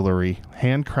distillery,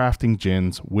 handcrafting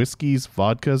gins, whiskeys,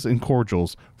 vodkas, and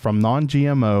cordials from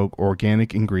non-GMO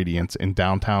organic ingredients in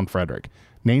downtown Frederick.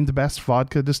 Named the best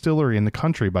vodka distillery in the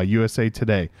country by USA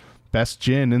Today, best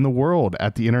gin in the world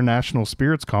at the International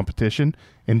Spirits Competition,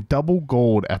 and double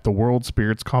gold at the World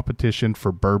Spirits Competition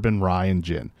for bourbon, rye, and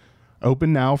gin.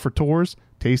 Open now for tours,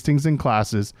 tastings, and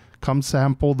classes. Come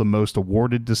sample the most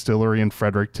awarded distillery in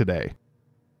Frederick today.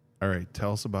 All right,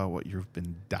 tell us about what you've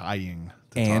been dying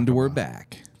to and talk we're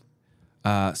about.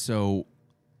 back. So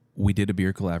we did a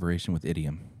beer collaboration with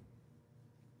Idiom.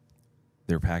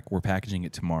 We're packaging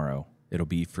it tomorrow. It'll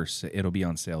be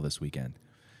on sale this weekend.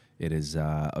 It is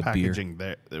a packaging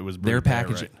beer. It was Their brewed there,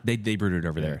 packaging. right? They brewed it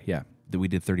over there. Yeah, we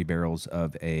did 30 barrels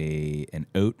of an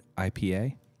oat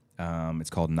IPA. It's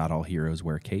called Not All Heroes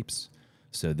Wear Capes.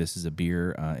 So this is a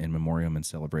beer in memoriam and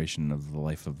celebration of the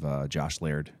life of Josh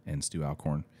Laird and Stu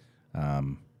Alcorn.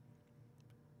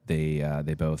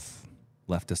 They both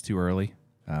left us too early.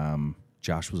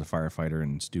 Josh was a firefighter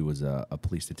and Stu was a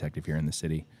police detective here in the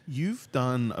city. You've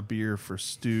done a beer for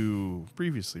Stu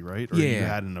previously, right? Or you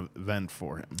had an event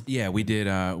for him? Yeah, we did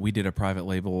a private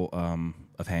label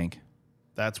of Hank.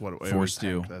 That's what it for was.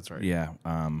 Stu. Hank, that's right. Yeah.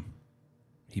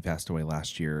 He passed away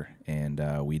last year, and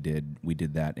we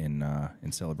did that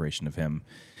in celebration of him,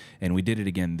 and we did it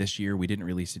again this year. We didn't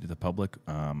release it to the public.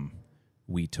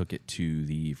 We took it to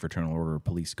the Fraternal Order of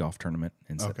Police golf tournament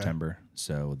in September,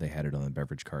 so they had it on the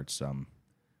beverage carts. So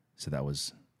that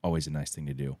was always a nice thing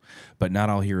to do. But Not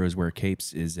All Heroes Wear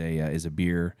Capes is a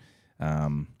beer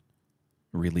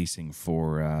releasing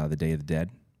for the Day of the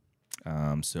Dead.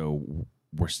 So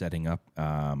we're setting up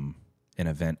an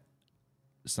event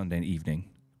Sunday evening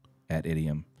at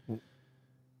Idiom.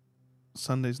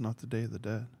 Sunday's not the Day of the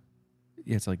Dead.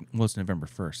 Yeah, it's November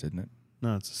 1st, isn't it?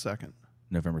 No, it's the second.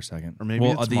 November 2nd. Or maybe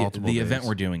it's multiple the days. event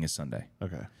we're doing is Sunday.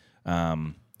 Okay.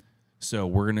 So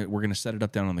we're gonna set it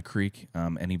up down on the creek.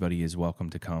 Anybody is welcome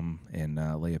to come and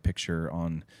lay a picture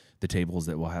on the tables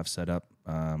that we'll have set up.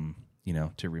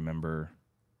 To remember,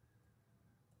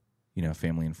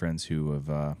 family and friends who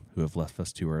have left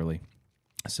us too early.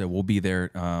 So we'll be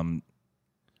there.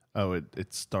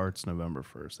 It starts November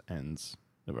 1st, ends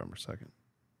November 2nd.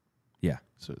 Yeah.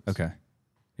 So it's, Okay.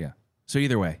 Yeah. So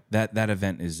either way, that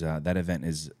event is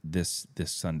this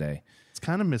Sunday. It's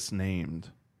kind of misnamed.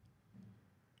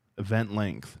 Event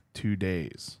length 2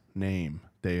 days. Name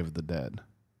Day of the Dead.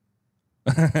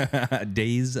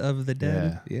 Days of the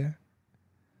Dead. Yeah.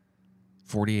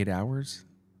 48 hours.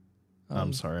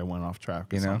 I'm sorry, I went off track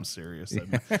because I'm serious.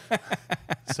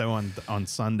 So on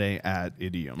Sunday at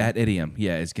Idiom. At Idiom,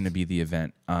 yeah, it's going to be the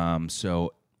event.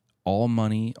 So all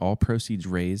proceeds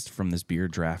raised from this beer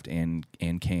draft and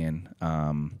can,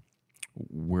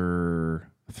 we're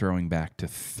throwing back to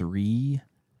 3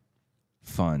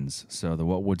 funds. So the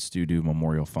What Would Stu Do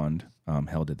Memorial Fund,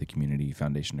 held at the Community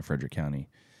Foundation of Frederick County,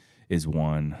 is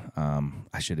one.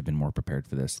 I should have been more prepared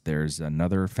for this. There's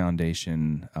another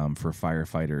foundation for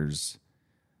firefighters.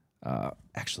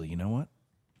 Actually, you know what?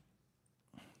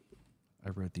 I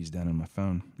wrote these down on my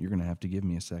phone. You're going to have to give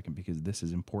me a second because this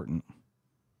is important.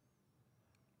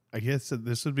 I guess that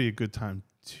this would be a good time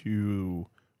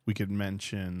we could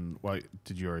mention. Why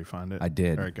did you already find it? I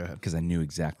did. All right, go ahead. Because I knew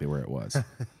exactly where it was.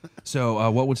 So,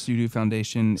 What Would Stu Do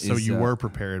Foundation is... So you were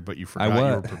prepared, but you forgot you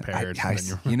were prepared. I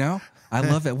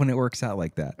love it when it works out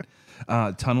like that.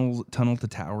 Tunnel to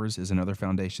Towers is another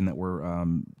foundation that we're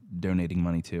donating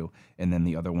money to. And then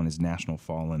the other one is National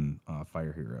Fallen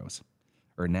Fire Heroes.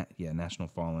 Or,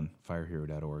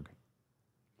 nationalfallenfirehero.org.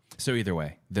 So either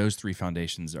way, those 3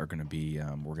 foundations are going to be,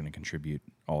 we're going to contribute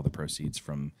all the proceeds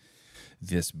from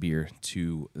this beer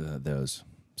to those.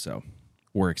 So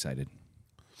we're excited.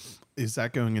 Is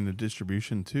that going into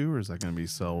distribution too, or is that going to be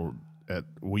sold at,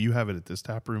 will you have it at this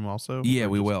tap room also? Yeah,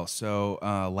 we will. So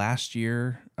last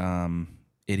year,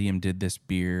 Idiom did this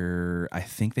beer. I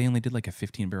think they only did like a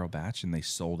 15-barrel batch, and they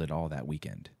sold it all that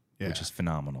weekend, which is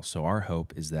phenomenal. So our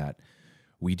hope is that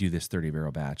we do this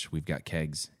 30-barrel batch. We've got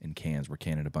kegs and cans. We're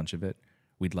canning a bunch of it.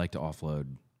 We'd like to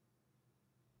offload,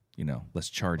 let's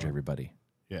charge everybody.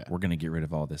 Yeah. We're going to get rid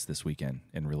of all this weekend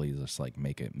and really just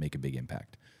make a big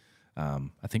impact. I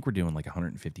think we're doing like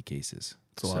 150 cases.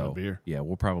 It's a lot of beer. Yeah,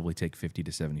 we'll probably take 50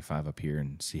 to 75 up here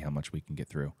and see how much we can get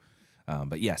through.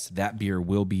 But yes, that beer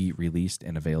will be released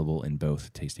and available in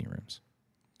both tasting rooms.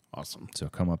 Awesome. So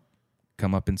come up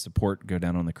and support. Go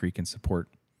down on the creek and support.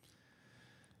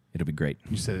 It'll be great.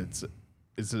 You said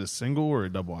is it a single or a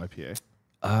double IPA?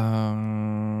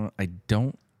 I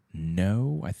don't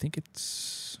know. I think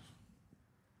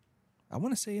I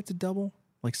want to say it's a double,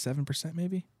 like 7%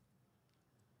 maybe.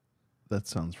 That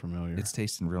sounds familiar. It's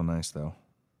tasting real nice though.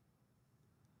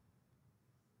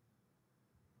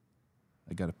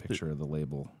 I got a picture of the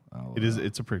label.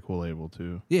 It's a pretty cool label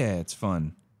too. Yeah, it's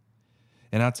fun.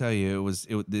 And I'll tell you,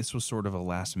 this was sort of a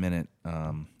last minute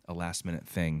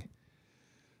thing.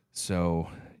 So,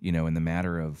 in the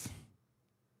matter of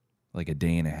like a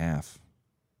day and a half,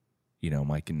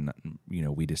 Mike and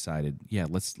we decided,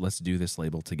 let's do this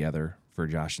label together for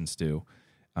Josh and Stu.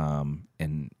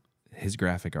 And his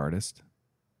graphic artist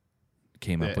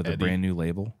came up with Eddie. a brand new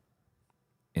label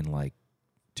in like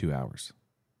 2 hours.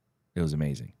 It was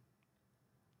amazing.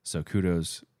 So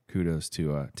kudos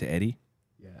to Eddie.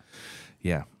 Yeah.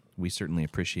 Yeah, we certainly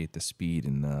appreciate the speed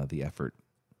and the effort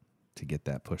to get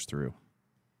that pushed through.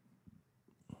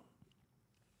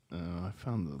 I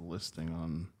found the listing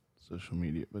on social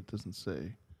media, but it doesn't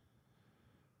say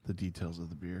the details of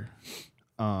the beer.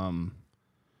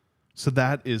 So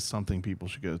that is something people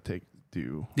should go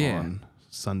do on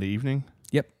Sunday evening.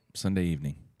 Yep, Sunday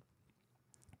evening.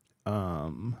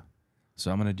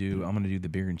 So I'm gonna do the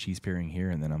beer and cheese pairing here,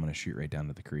 and then I'm gonna shoot right down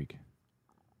to the creek,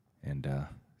 and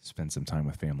spend some time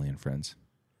with family and friends.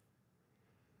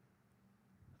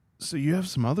 So you have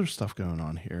some other stuff going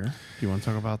on here. Do you want to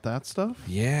talk about that stuff?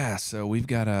 Yeah. So we've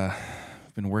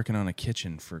been working on a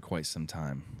kitchen for quite some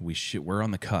time. We're on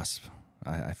the cusp.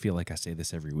 I feel like I say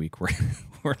this every week.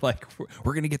 We're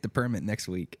gonna get the permit next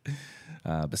week.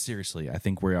 But seriously, I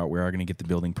think we are going to get the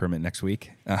building permit next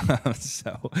week.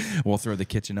 So we'll throw the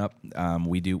kitchen up.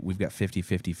 We've got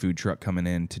 50/50 food truck coming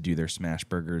in to do their smash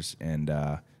burgers, and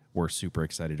we're super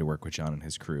excited to work with John and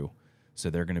his crew. So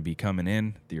they're going to be coming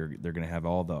in. They're going to have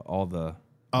all the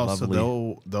lovely.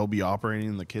 So they'll be operating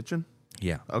in the kitchen.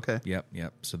 Yeah. Okay.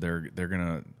 Yep. So they're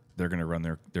gonna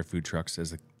run their food trucks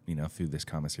as through this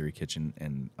commissary kitchen,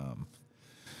 and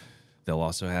they'll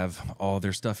also have all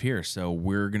their stuff here. So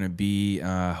we're going to be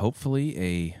hopefully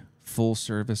a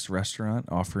full-service restaurant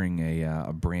offering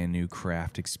a brand new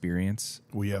craft experience.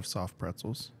 We have soft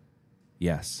pretzels.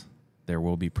 Yes, there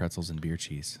will be pretzels and beer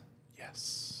cheese.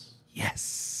 Yes.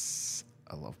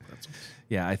 I love pretzels.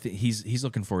 Yeah, I think he's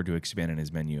looking forward to expanding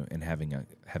his menu and having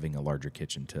a larger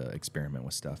kitchen to experiment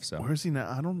with stuff. So where's he now?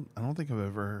 I don't think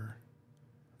I've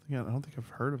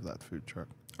heard of that food truck.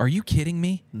 Are you kidding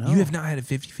me? No. You have not had a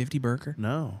 50/50 burger?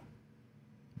 No.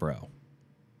 Bro.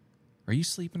 Are you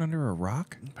sleeping under a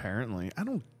rock? Apparently. I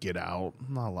don't get out.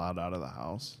 I'm not allowed out of the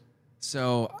house.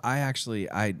 So I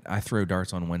throw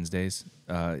darts on Wednesdays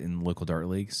in the local dart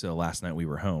league. So last night we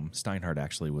were home. Steinhardt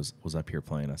actually was up here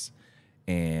playing us.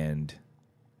 And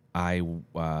I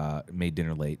made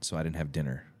dinner late, so I didn't have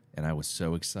dinner. And I was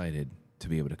so excited to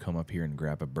be able to come up here and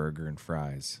grab a burger and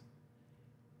fries.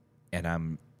 And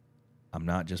I'm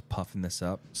not just puffing this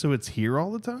up. So it's here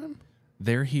all the time?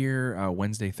 They're here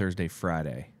Wednesday, Thursday,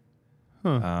 Friday.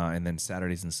 Huh. And then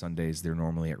Saturdays and Sundays, they're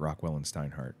normally at Rockwell and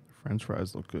Steinhardt. French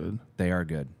fries look good. They are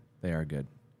good.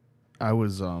 I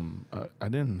was I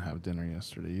didn't have dinner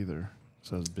yesterday either,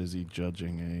 so I was busy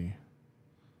judging a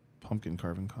pumpkin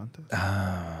carving contest.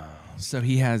 So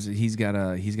he's got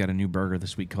a new burger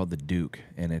this week called the Duke,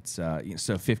 and it's so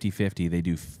 50/50. They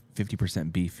do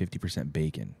 50% beef, 50%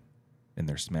 bacon in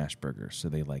their smash burgers. So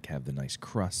they have the nice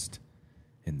crust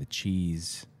and the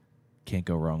cheese. Can't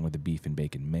go wrong with the beef and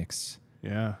bacon mix.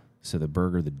 Yeah. So the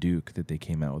burger, the Duke, that they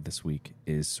came out with this week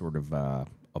is sort of a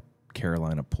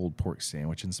Carolina pulled pork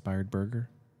sandwich inspired burger.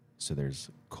 So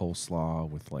there's coleslaw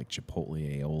with chipotle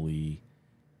aioli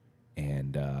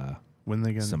and when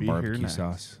they gonna some be barbecue here next?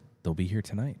 sauce. They'll be here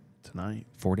tonight, Tonight.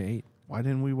 4 to 8. Why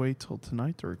didn't we wait till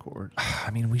tonight to record?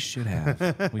 I mean, we should have.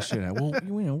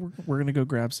 Well, we're gonna go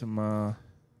grab some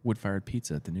wood-fired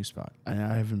pizza at the new spot. I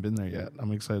haven't been there yet.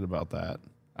 I'm excited about that.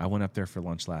 I went up there for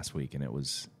lunch last week, and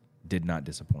did not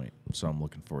disappoint. So I'm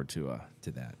looking forward to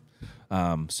that.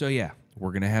 So yeah,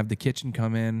 we're gonna have the kitchen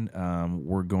come in.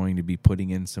 We're going to be putting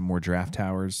in some more draft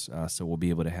towers, so we'll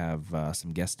be able to have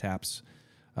some guest taps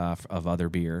of other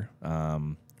beer.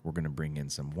 We're gonna bring in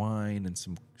some wine and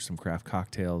some craft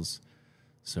cocktails.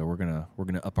 So we're gonna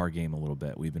up our game a little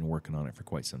bit. We've been working on it for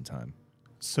quite some time.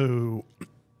 So,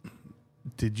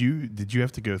 did you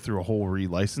have to go through a whole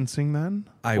relicensing then,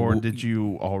 did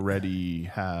you already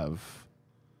have?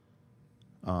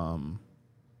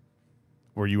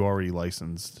 Were you already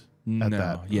licensed at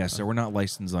that? Yeah, so we're not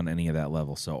licensed on any of that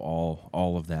level. So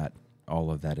all of that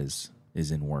is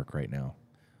in work right now.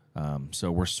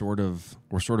 So we're sort of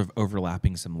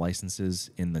overlapping some licenses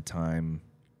in the time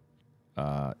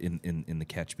in the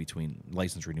catch between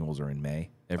license renewals are in May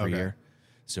every year.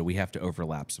 So we have to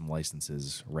overlap some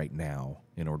licenses right now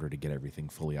in order to get everything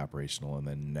fully operational. And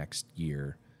then next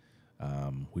year,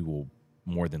 we will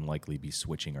more than likely be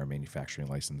switching our manufacturing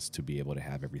license to be able to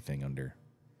have everything under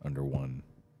one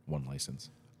license.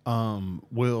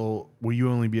 Will you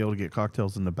only be able to get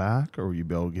cocktails in the back, or will you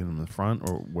be able to get them in the front,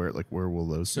 or where will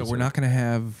those? So we're not going to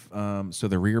have. So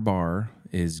the rear bar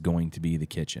is going to be the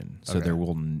kitchen. So there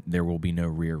will be no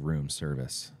rear room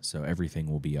service. So everything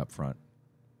will be up front.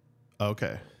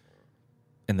 Okay.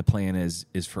 And the plan is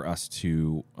for us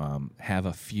to have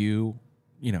a few,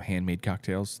 handmade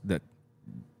cocktails that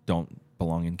don't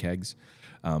belong in kegs,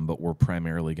 but we're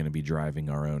primarily going to be driving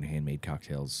our own handmade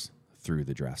cocktails through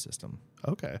the draft system.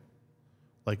 Okay.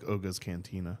 Like Oga's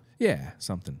Cantina. Yeah,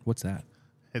 something. What's that?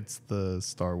 It's the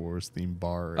Star Wars themed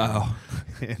bar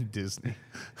in Disney.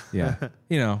 Yeah.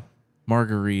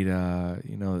 Margarita,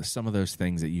 some of those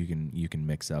things that you can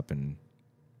mix up and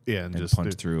just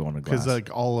punch through on a glass. Because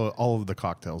all of the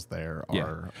cocktails there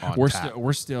are on tap.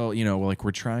 We're still,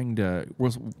 we're trying to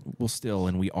we'll still,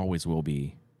 and we always will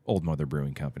be Old Mother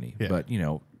Brewing Company. Yeah. But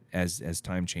as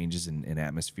time changes and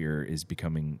atmosphere is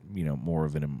becoming more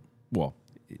of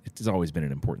it's always been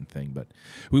an important thing, but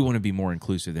we want to be more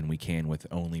inclusive than we can with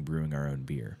only brewing our own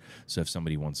beer. So if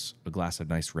somebody wants a glass of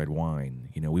nice red wine,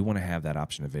 we want to have that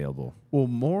option available. Well,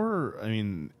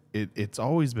 it's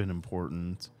always been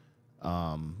important,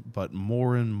 but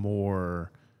more and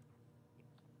more,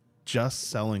 just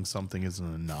selling something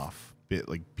isn't enough.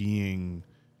 Being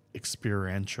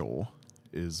experiential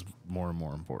is more and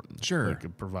more important. Sure.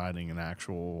 Like providing an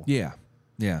actual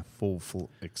full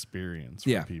experience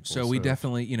for people. So we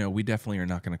definitely, are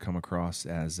not going to come across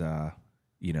as,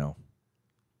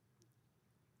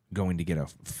 going to get a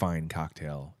fine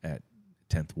cocktail at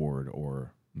 10th Ward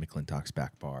or McClintock's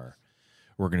Back Bar.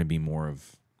 We're going to be more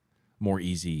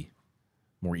easy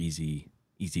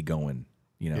going,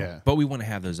 Yeah. But we want to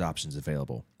have those options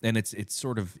available. And it's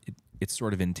sort of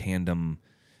in tandem.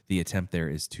 The attempt there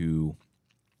is to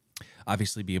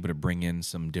obviously be able to bring in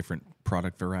some different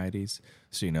product varieties.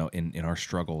 So, in our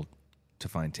struggle to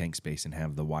find tank space and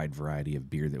have the wide variety of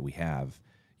beer that we have,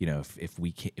 if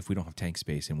we don't have tank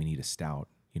space and we need a stout,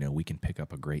 we can pick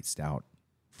up a great stout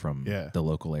from the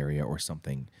local area or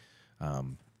something,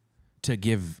 to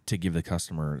give the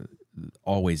customer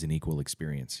always an equal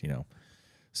experience,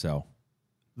 So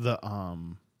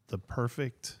the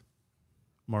perfect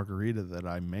margarita that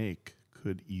I make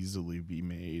could easily be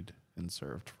made and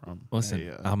served from.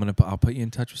 Listen, I'll put you in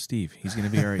touch with Steve. He's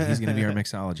gonna be our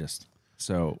mixologist.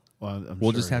 So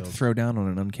we'll just have to throw down on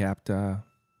an uncapped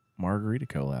margarita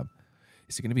collab.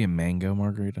 Is it gonna be a mango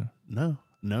margarita? No,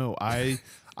 I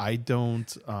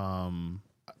don't.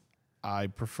 I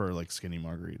prefer like skinny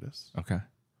margaritas. Okay,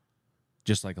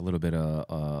 just like a little bit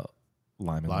of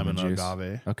lime and juice.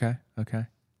 Agave. Okay.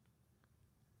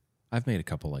 I've made a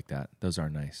couple like that. Those are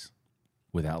nice,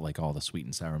 without like all the sweet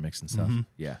and sour mix and stuff. Mm-hmm.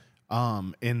 Yeah.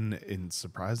 In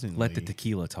surprisingly, Let the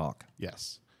tequila talk.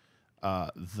 Yes.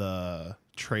 The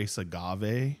Trace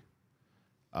Agave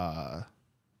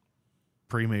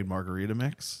pre-made margarita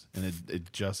mix, and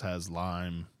it just has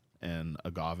lime and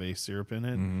agave syrup in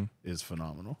it, is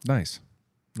phenomenal. Nice.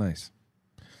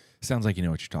 Sounds like you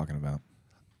know what you're talking about.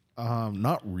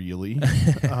 Not really,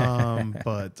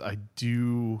 but I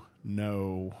do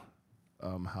know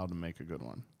how to make a good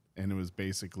one. And it was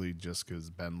basically just because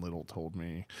Ben Little told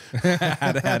me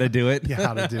how to do it. Yeah,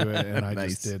 how to do it, and I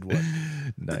just did what.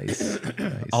 Nice.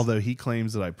 Although he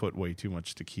claims that I put way too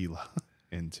much tequila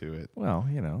into it. Well,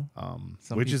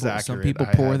 which is accurate. Some people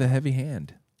pour the heavy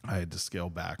hand. I had to scale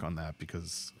back on that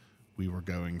because we were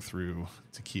going through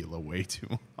tequila way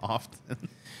too often.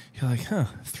 You're like,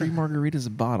 3 margaritas a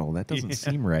bottle. That doesn't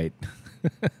seem right.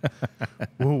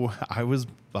 Well, I was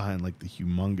buying like the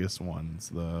humongous ones,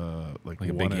 the like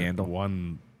a big handle.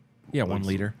 1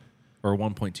 liter or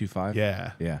 1.25.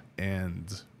 Yeah.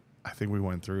 And I think we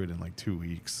went through it in like 2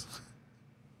 weeks.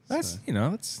 That's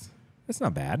that's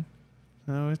not bad.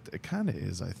 No, it kind of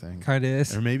is, I think. Kind of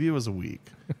is. Or maybe it was a week.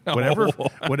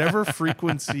 Whatever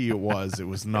frequency it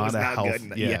was not a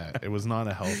healthy. Yeah, it was not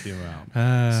a healthy amount.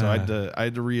 So I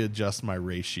had to readjust my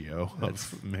ratio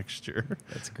of mixture.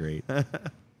 That's great.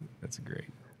 That's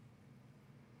great.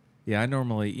 Yeah, I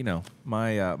normally,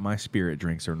 my spirit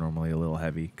drinks are normally a little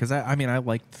heavy because I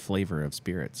like the flavor of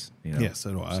spirits. Yeah,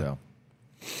 so do I. So.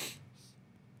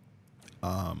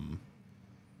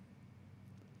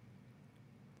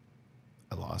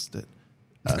 I lost it.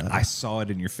 I saw it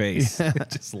in your face. It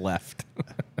just left.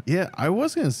 Yeah, I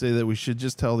was gonna say that we should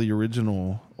just tell the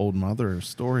original Old Mother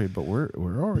story, but we're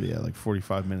already at like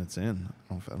 45 minutes in.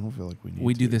 I don't feel like we need.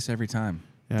 We do this every time.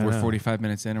 Yeah, we're 45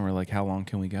 minutes in, and we're like, "How long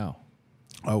can we go?"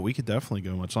 Oh, we could definitely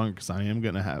go much longer because I am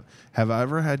gonna have. Have I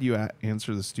ever had you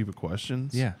answer the stupid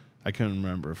questions? Yeah, I couldn't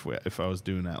remember if I was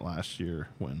doing that last year.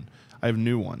 When I have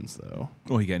new ones though.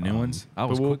 Oh, you got new ones? I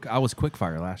was quick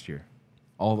fire last year.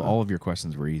 All of your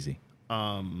questions were easy.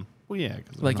 Well, yeah,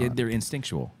 they're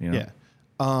instinctual. Yeah.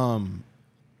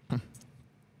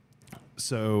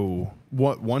 So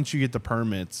once you get the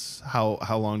permits,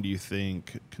 how long do you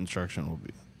think construction will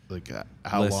be? Like,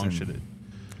 how long should it?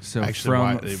 So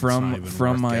actually,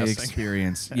 from my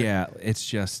experience, yeah, it's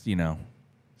just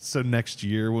So next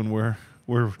year when we're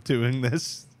doing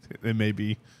this, it may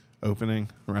be opening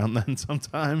around then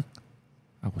sometime.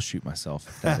 I will shoot myself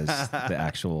if that is the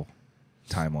actual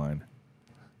timeline.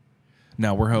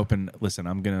 No, we're hoping. Listen,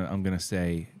 I'm gonna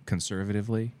say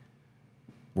conservatively,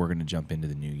 we're gonna jump into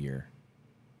the new year.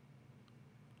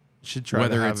 Should try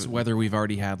whether we've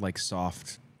already had like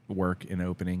soft work in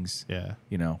openings. Yeah,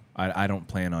 I don't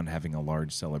plan on having a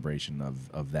large celebration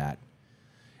of that,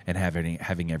 and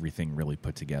having everything really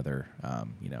put together.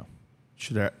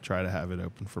 Should I try to have it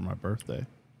open for my birthday?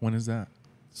 When is that?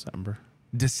 December.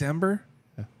 December?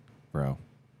 Yeah. Bro.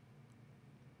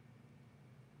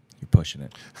 You're pushing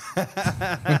it.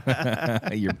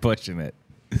 You're pushing it.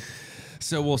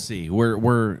 So we'll see.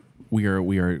 We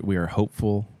are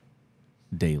hopeful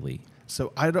daily.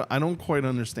 So I don't quite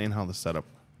understand how the setup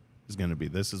is going to be.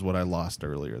 This is what I lost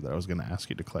earlier that I was going to ask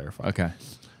you to clarify. Okay.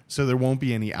 So there won't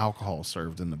be any alcohol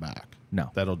served in the back. No.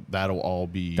 That'll all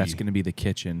be. That's going to be the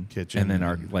kitchen, and then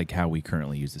our like how we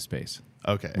currently use the space.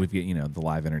 Okay. We've got the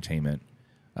live entertainment,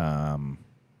 and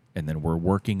then we're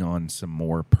working on some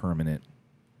more permanent,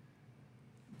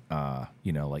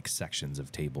 like sections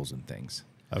of tables and things.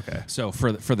 Okay. So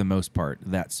for the most part,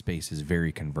 that space is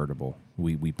very convertible.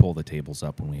 We pull the tables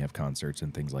up when we have concerts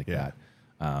and things like that.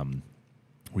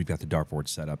 We've got the dartboard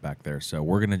set up back there, so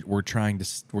we're trying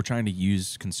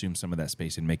to consume some of that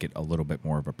space and make it a little bit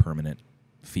more of a permanent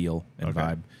feel and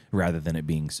vibe, rather than it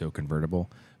being so convertible.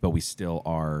 But we still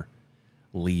are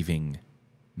leaving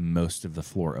most of the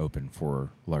floor open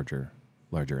for larger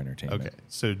entertainment. Okay.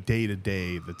 So day to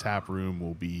day, the tap room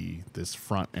will be this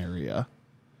front area.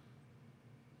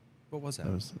 What was that?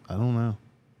 I don't know.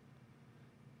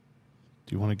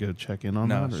 Do you want to go check in on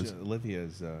that?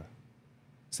 Olivia's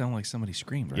sounded like somebody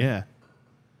screamed, right? Yeah.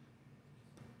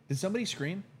 Did somebody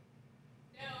scream?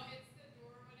 No, it's the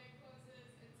door when it closes.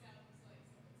 It sounds like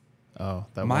Oh,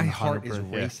 that My 100%, heart is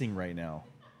racing right now.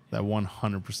 That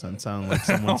 100% sounded like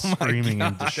someone screaming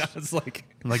in It's like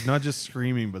not just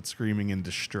screaming, but screaming in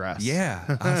distress.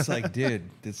 yeah. I was like, dude,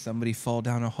 did somebody fall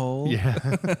down a hole? Yeah.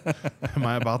 Am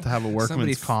I about to have a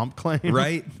workman's comp claim?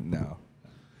 Right? No.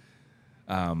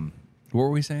 What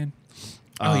were we saying?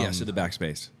 Oh yeah, so the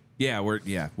backspace. Yeah,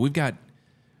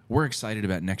 we're excited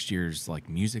about next year's like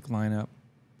music lineup.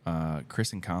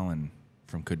 Chris and Colin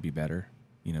from Could Be Better,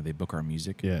 they book our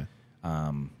music. Yeah.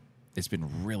 It's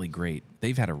been really great.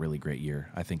 They've had a really great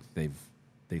year. I think they've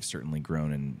certainly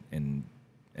grown and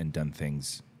done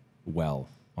things well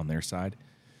on their side.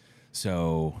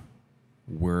 So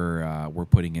we're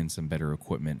putting in some better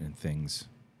equipment and things,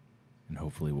 and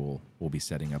hopefully we'll be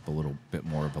setting up a little bit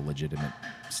more of a legitimate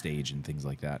stage and things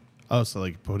like that. Oh, so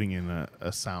like putting in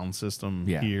a sound system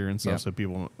here and stuff, so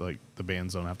people like the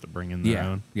bands don't have to bring in their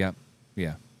own. Yeah.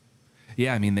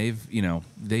 I mean, they've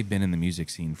been in the music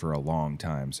scene for a long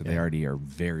time, so they already are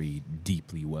very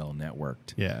deeply well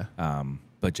networked. Yeah.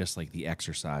 But just like the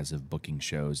exercise of booking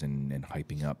shows and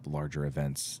hyping up larger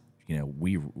events,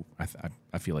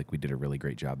 I feel like we did a really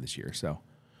great job this year. So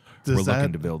we're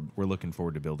looking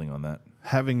forward to building on that.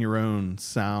 Having your own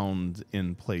sound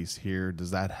in place here,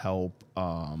 does that help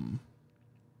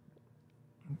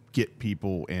get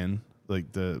people in?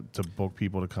 Like to book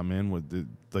people to come in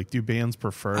do bands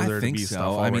prefer there to be stuff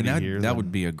already here? That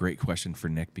would be a great question for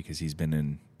Nick, because he's been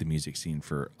in the music scene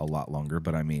for a lot longer.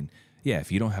 But I mean, yeah, if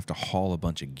you don't have to haul a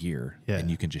bunch of gear and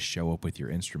you can just show up with your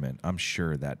instrument, I'm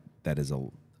sure that is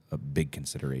a big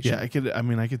consideration. Yeah,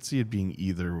 I could see it being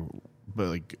either, but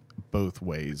like both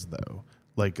ways though.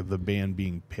 Like the band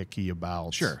being picky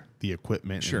about the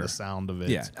equipment and the sound of it.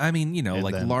 Yeah, I mean,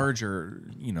 like then,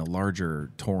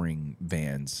 larger touring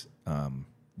bands,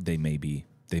 they may be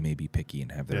picky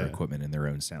and have their equipment and their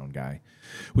own sound guy,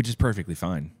 which is perfectly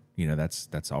fine.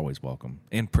 That's always welcome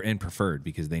and preferred,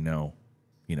 because they know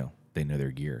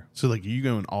their gear. So like, are you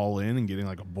going all in and getting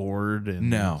like a board and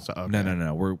no.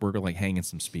 We're like hanging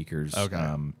some speakers,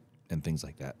 and things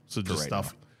like that. So just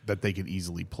stuff that they could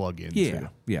easily plug into.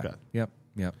 Yeah. Okay.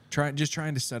 Yep. Trying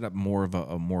to set up more of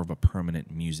a permanent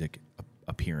music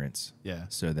appearance. Yeah.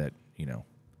 So that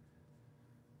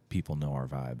people know our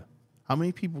vibe. How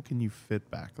many people can you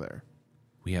fit back there?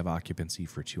 We have occupancy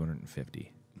for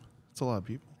 250. It's a lot of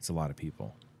people. It's a lot of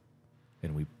people,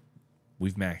 and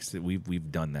we've maxed it.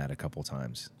 We've done that a couple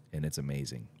times, and it's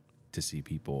amazing to see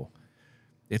people.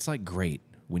 It's like great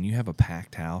when you have a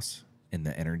packed house and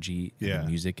the energy and the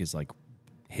music is like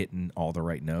hitting all the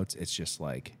right notes. It's just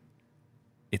like,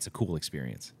 it's a cool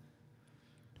experience.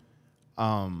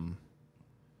 Are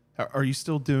you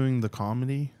still doing the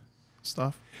comedy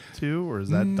stuff too, or has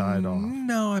that died off?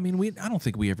 No, I mean, I don't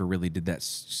think we ever really did that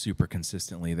super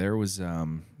consistently. There was a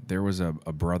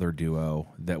brother duo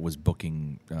that was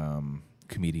booking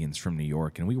comedians from New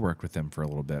York, and we worked with them for a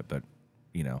little bit, but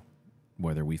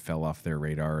whether we fell off their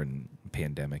radar and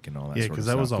pandemic and all that sort of stuff. Yeah, because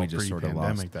that was all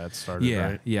pre-pandemic that started,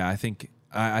 right? Yeah, I think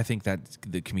that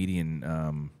the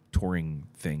comedian touring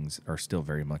things are still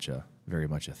very much a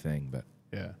thing, but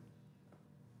yeah,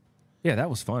 that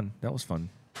was fun.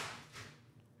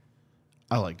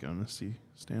 I like going to see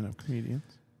stand-up comedians.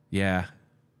 Yeah,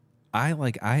 I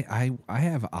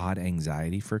have odd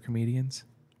anxiety for comedians.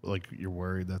 Like, you're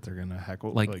worried that they're gonna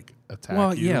heckle, like attack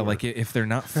well, you? Yeah, like if they're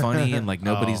not funny and like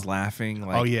nobody's laughing,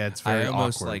 like it's very I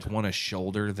almost awkward. like want to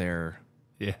shoulder their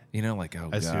Yeah. You know, like, oh,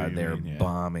 I see what God, you they're mean, yeah.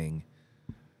 bombing.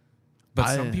 But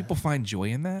some I- people find joy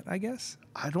in that, I guess.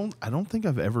 I don't think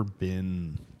I've ever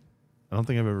been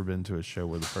to a show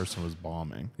where the person was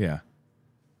bombing. Yeah.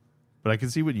 But I can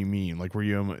see what you mean. Like where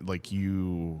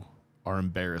you are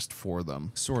embarrassed for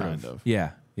them. Sort kind of.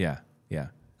 Yeah.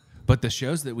 But the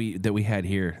shows that we had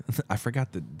here, I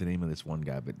forgot the name of this one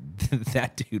guy, but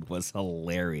that dude was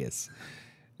hilarious.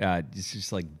 It's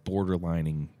just like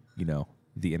borderlining, you know,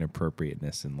 the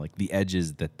inappropriateness and like the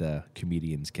edges that the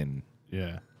comedians can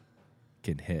Yeah.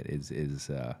 hit is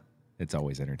it's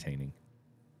always entertaining.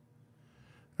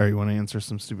 All right, you want to answer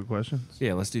some stupid questions?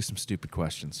 Yeah, let's do some stupid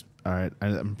questions. All right,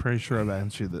 I'm pretty sure I've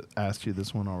asked you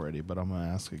this one already, but I'm going to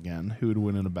ask again. Who would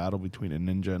win in a battle between a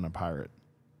ninja and a pirate?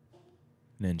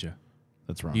 Ninja.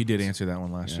 That's wrong. You did answer that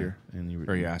one last Yeah, year. and you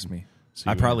Or you asked me.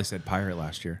 So I you probably said pirate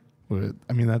last year.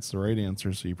 I mean, that's the right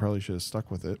answer, so you probably should have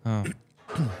stuck with it. Oh.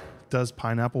 Does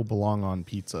pineapple belong on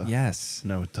pizza? Yes.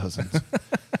 No, it doesn't.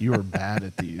 You are bad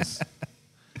at these.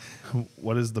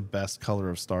 What is the best color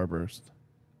of Starburst?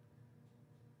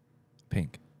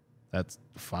 Pink. That's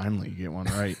finally you get one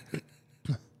right.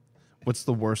 What's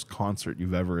the worst concert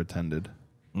you've ever attended?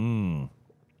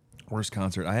 Worst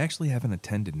concert. I actually haven't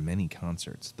attended many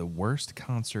concerts. The worst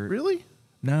concert. Really?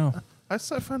 No. I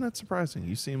find that surprising.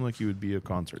 You seem like you would be a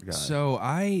concert guy. So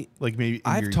like maybe in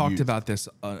I've your talked youth. about this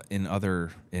in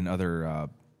other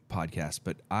podcasts,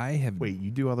 but I have. Wait,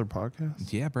 you do other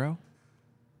podcasts? Yeah, bro.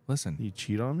 Listen, You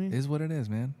cheat on me? it is what it is,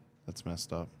 man. That's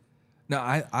messed up. No,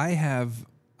 I have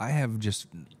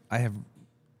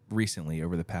recently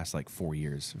over the past like 4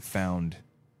 years found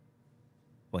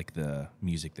like the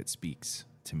music that speaks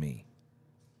to me.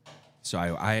 So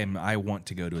I want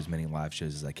to go to as many live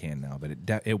shows as I can now, but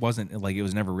it wasn't like it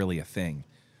was never really a thing.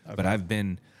 But I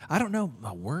don't know,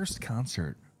 a worst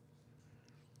concert.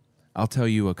 I'll tell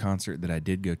you a concert that I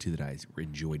did go to that I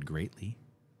enjoyed greatly.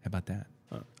 How about that?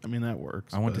 I mean, that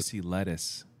works. I went to but- see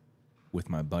Lettuce with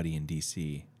my buddy in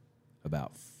DC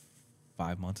about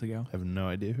 5 months ago. I have no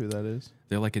idea who that is.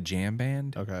 They're like a jam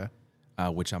band, Okay.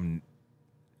 which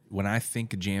when I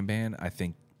think jam band, I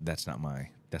think that's not my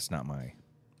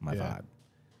Yeah.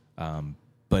 vibe.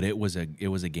 But it was a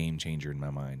game changer in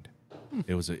my mind.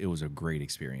 It was a great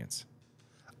experience.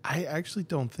 I actually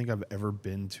don't think I've ever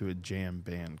been to a jam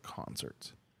band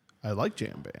concert. I like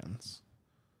jam bands.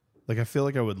 Like I feel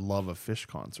like I would love a Fish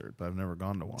concert, but I've never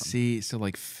gone to one. See, so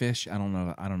like Fish, I don't know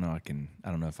if I can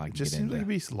it just get seems into. like it'd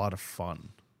be a lot of fun.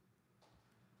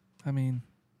 I mean,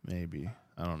 Maybe.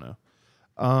 I don't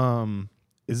know.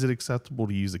 Is it acceptable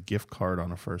to use a gift card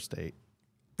on a first date?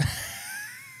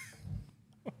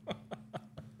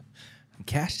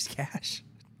 cash is cash.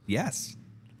 Yes.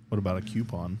 What about a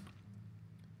coupon?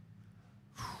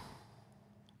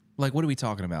 Like, what are we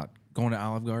talking about? Going to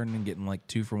Olive Garden and getting like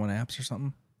 2-for-1 apps or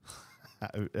something?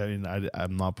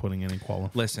 I'm not putting any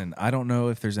quality. Listen, I don't know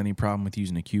if there's any problem with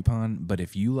using a coupon, but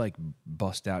if you like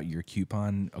bust out your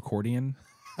coupon accordion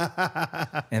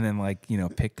and then like, you know,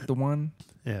 pick the one,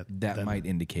 Yeah, that then might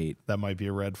indicate, that might be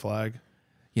a red flag.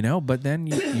 you know, but then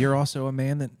you're also a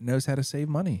man that knows how to save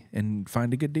money and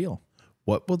find a good deal.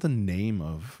 What will the name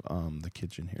of the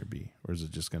kitchen here be, or is it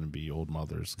just going to be Old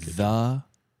Mother's Kitchen? The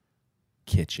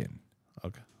Kitchen.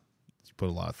 Okay, you put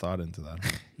a lot of thought into that.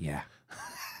 Huh? Yeah.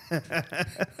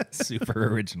 Super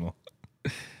original.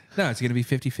 No, it's going to be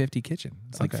 50-50 kitchen.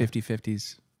 It's like Okay.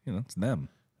 50-50s, you know, it's them.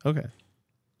 Okay,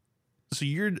 so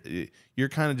you're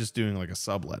kind of just doing like a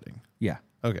subletting. Yeah.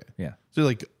 Okay, Yeah. so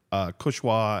like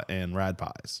Kushwa and Rad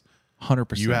Pies,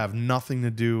 100%. you have nothing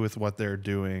to do with what they're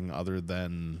doing other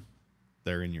than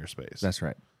they're in your space. That's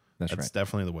right. That's That's right.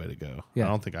 definitely the way to go. Yeah. I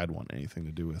don't think I'd want anything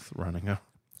to do with running a.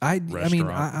 I mean,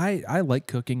 restaurant. I like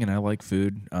cooking and I like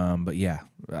food. But yeah,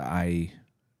 You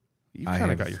I kind of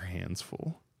have- got your hands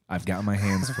full. I've got my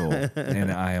hands full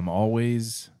and I am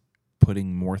always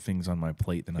putting more things on my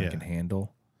plate than I Yeah. can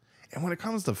handle. And when it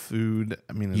comes to food,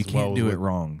 I mean, You as well can't do as it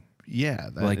wrong. Yeah,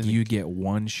 that, Like and you get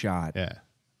one shot. Yeah.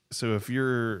 So if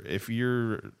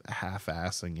you're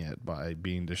half-assing it by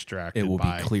being distracted, It will be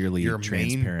by clearly your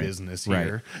transparent. main business Right,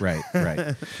 here.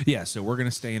 right. Yeah, so we're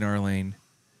gonna stay in our lane,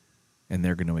 and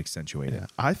they're gonna accentuate Yeah,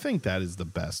 it. I think that is the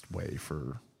best way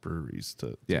for breweries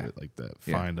to do Yeah. it like that.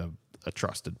 Yeah. Find a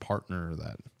trusted partner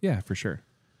that. Yeah, for sure.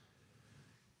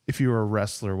 If you were a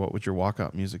wrestler, what would your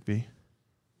walkout music be?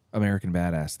 American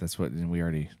Badass. That's what and we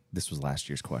already. This was last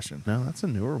year's question. No, that's a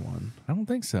newer one. I don't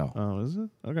think so. Oh, is it?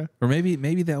 Okay. Or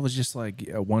maybe that was just like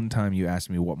one time you asked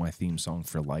me what my theme song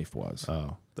for life was.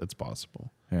 Oh, that's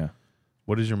possible. Yeah.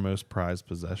 What is your most prized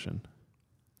possession?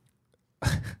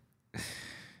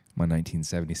 My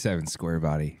 1977 square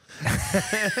body.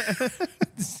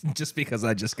 Just because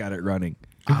I just got it running.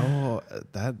 Oh,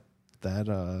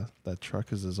 that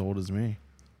truck is as old as me.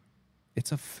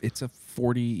 It's a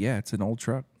 40. Yeah, it's an old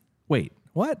truck. Wait,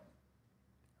 what?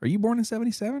 Are you born in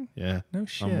 77? Yeah. No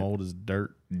shit. I'm old as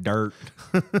dirt. Dirt.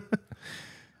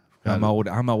 I'm old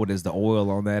as the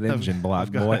oil on that engine block,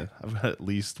 boy. I've got at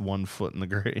least 1 foot in the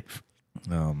grave.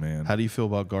 Oh man. How do you feel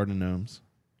about garden gnomes?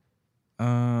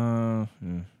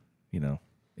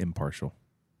 Impartial.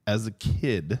 As a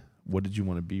kid, what did you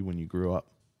want to be when you grew up?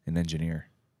 An engineer.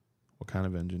 What kind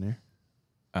of engineer?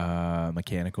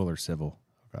 Mechanical or civil.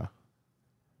 Okay.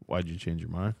 Why'd you change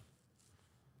your mind?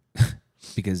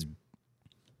 Because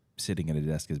sitting at a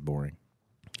desk is boring.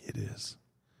 It is.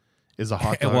 Is a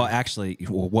hot dog. Well, actually,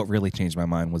 what really changed my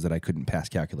mind was that I couldn't pass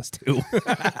calculus 2.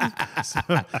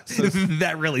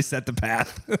 That really set the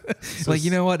path. Like,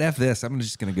 you know what? F this. I'm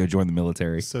just going to go join the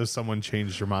military. So someone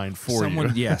changed your mind for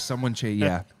Someone, you. yeah, someone changed.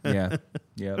 Yeah.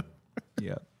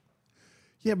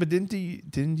 Yeah, but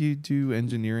didn't you do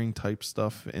engineering type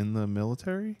stuff in the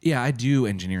military? Yeah, I do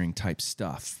engineering type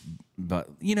stuff. But,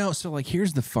 so like,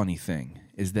 here's the funny thing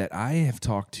is that I have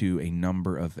talked to a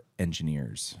number of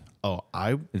engineers Oh,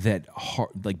 that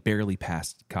like barely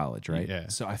passed college, right? Yeah.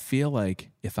 So I feel like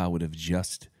if I would have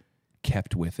just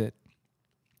kept with it,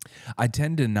 I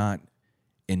tend to not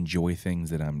enjoy things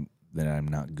that I'm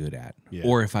not good at. Yeah.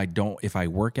 Or if I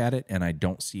work at it and I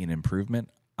don't see an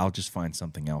improvement, I'll just find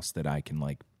something else that I can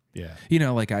like. yeah.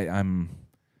 Like I mean,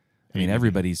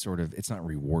 everybody's sort of, it's not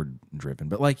reward driven,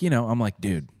 but like, I'm like,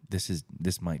 dude, this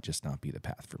might just not be the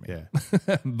path for me. Yeah.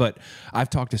 But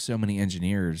I've talked to so many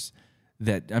engineers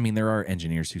that, I mean, there are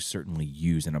engineers who certainly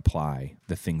use and apply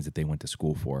the things that they went to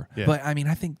school for. Yeah. But I mean,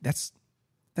 I think that's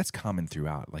common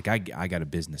throughout. Like I got a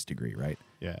business degree, right?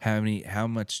 Yeah. How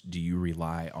much do you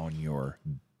rely on your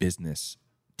business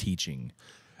teaching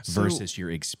versus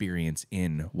your experience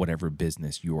in whatever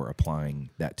business you're applying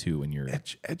that to in your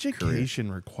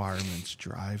Education requirements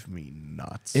drive me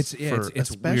nuts. It's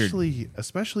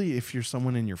especially if you're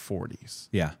someone in your 40s.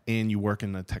 Yeah. And you work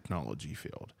in the technology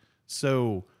field.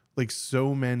 So like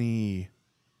so many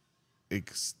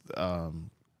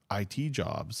IT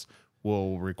jobs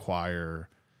will require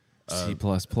C++.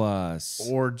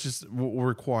 or just will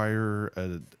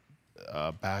require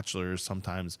a bachelor's,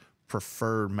 sometimes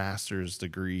prefer master's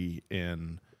degree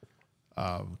in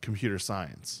computer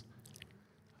science.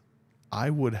 I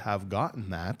would have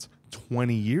gotten that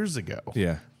 20 years ago.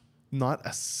 Yeah. Not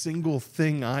a single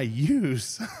thing I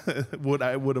use what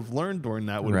I would have learned during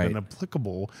that would have been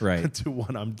applicable to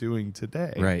what I'm doing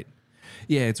today. Right.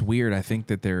 Yeah, it's weird. I think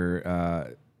that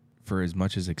they're, for as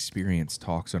much as experience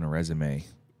talks on a resume,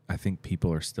 I think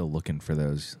people are still looking for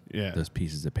those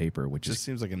pieces of paper, which just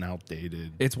seems like an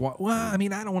outdated. It's well, I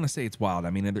mean, I don't want to say it's wild. I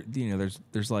mean,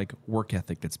 there's like work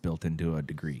ethic that's built into a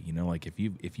degree. Like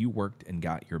if you worked and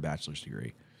got your bachelor's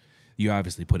degree, you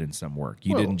obviously put in some work.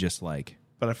 You didn't just like.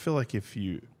 But I feel like if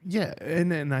you,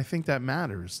 and I think that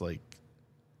matters like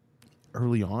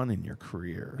early on in your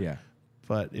career. Yeah.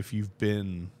 But if you've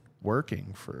been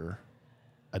working for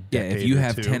a decade, if you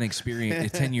have two,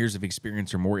 10 years of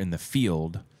experience or more in the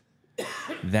field,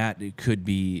 that could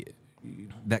be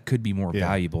more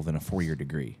valuable than a 4-year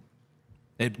degree.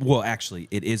 Actually,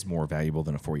 it is more valuable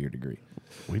than a 4-year degree.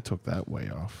 We took that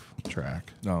way off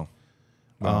track. No.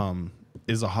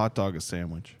 Is a hot dog a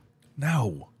sandwich?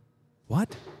 No.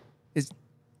 What?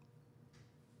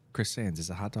 Chris Sands, is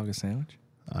a hot dog a sandwich?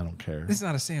 I don't care. It's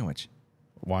not a sandwich.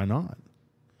 Why not?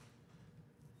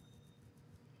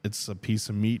 It's a piece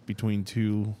of meat between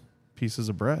 2 pieces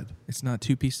of bread. It's not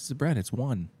 2 pieces of bread. It's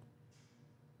one.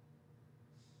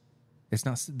 It's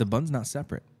not. The bun's not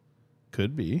separate.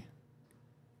 Could be.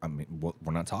 I mean, what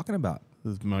we're not talking about.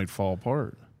 This might fall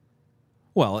apart.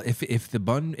 Well, if the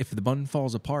bun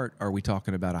falls apart, are we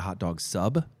talking about a hot dog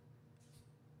sub?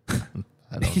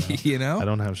 I don't know. I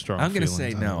don't have strong. I'm going to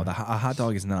feelings say no. on it. A hot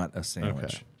dog is not a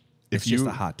sandwich. Okay. It's just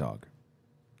a hot dog.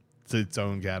 It's its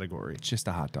own category. It's just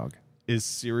a hot dog. Is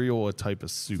cereal a type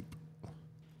of soup?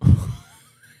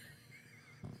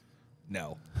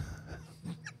 No.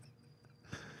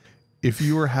 If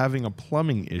you were having a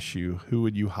plumbing issue, who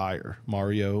would you hire,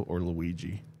 Mario or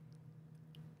Luigi?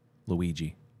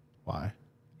 Luigi. Why?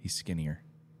 He's skinnier.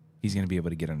 He's going to be able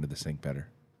to get under the sink better.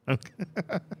 Okay.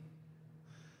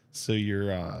 So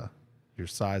you're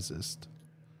sizist.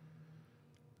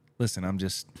 Listen, I'm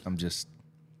just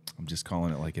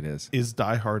calling it like it is. Is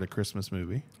Die Hard a Christmas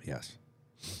movie? Yes.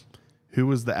 Who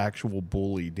was the actual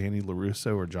bully, Danny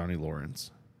LaRusso or Johnny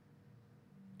Lawrence?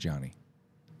 Johnny.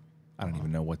 I don't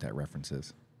even know what that reference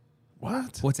is.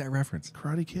 What? What's that reference?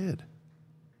 Karate Kid.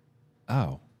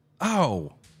 Oh.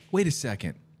 Oh, wait a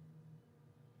second.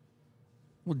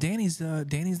 Well, Danny's the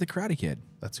Karate Kid.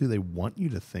 That's who they want you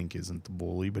to think isn't the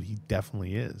bully, but he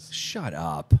definitely is. Shut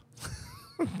up.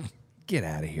 Get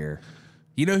out of here.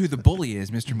 You know who the bully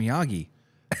is, Mr. Miyagi.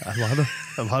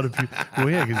 A lot of people. Well,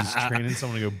 yeah, because he's training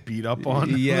someone to go beat up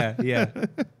on. Yeah.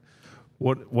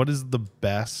 What is the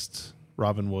best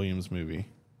Robin Williams movie?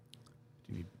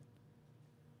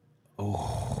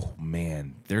 Oh,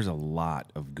 man. There's a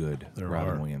lot of good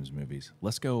Robin Williams movies.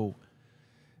 Let's go.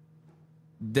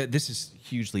 This is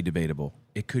hugely debatable.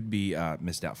 It could be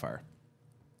Miss Doubtfire.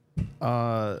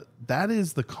 That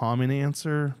is the common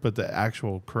answer, but the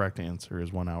actual correct answer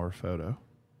is 1 Hour Photo.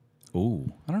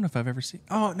 Ooh, I don't know if I've ever seen.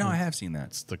 Oh no, I have seen that.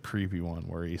 It's the creepy one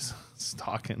where he's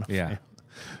stalking. Yeah.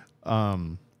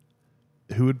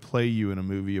 Who would play you in a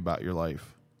movie about your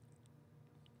life?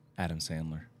 Adam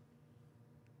Sandler.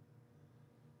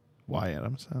 Why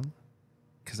Adam Sandler?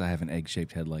 Because I have an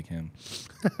egg-shaped head like him.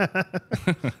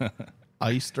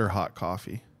 Iced or hot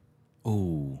coffee?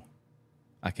 Ooh,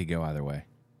 I could go either way.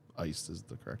 Iced is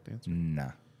the correct answer.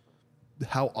 Nah,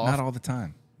 How often? not all the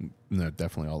time. No,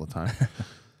 definitely all the time.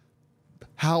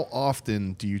 How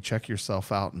often do you check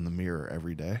yourself out in the mirror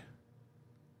every day?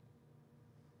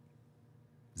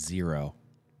 0.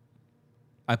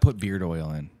 I put beard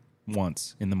oil in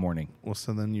once in the morning. Well,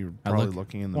 so then you're I probably look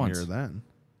looking in the once. mirror then.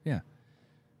 Yeah.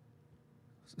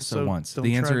 So once. don't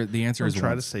The try- answer is don't try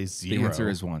once. to say zero. The answer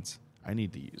is once. I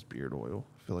need to use beard oil.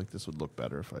 I feel like this would look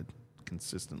better if I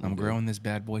consistently. I'm did. growing this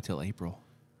bad boy till April.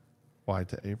 Why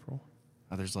to April?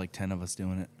 Oh, there's like 10 of us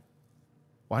doing it.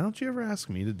 Why don't you ever ask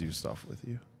me to do stuff with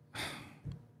you? I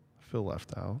feel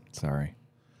left out. Sorry.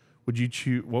 Would you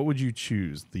choose? What would you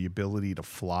choose? The ability to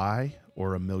fly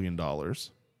or $1 million?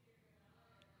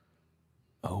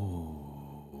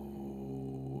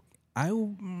 Oh,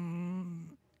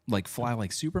 like fly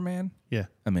like Superman. Yeah.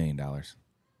 $1 million.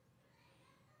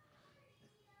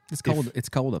 It's cold. It's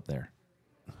cold up there.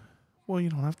 Well, you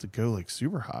don't have to go like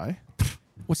super high.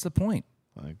 What's the point?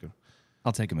 Like,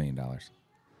 I'll take $1 million.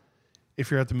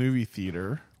 if you're at the movie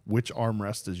theater, which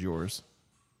armrest is yours?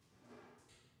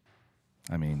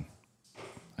 I mean,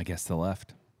 I guess the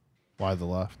left, Why the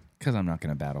left? because I'm not going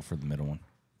to battle for the middle one.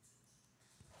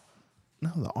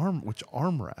 No, the arm. Which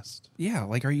armrest? Yeah,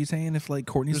 like, are you saying if like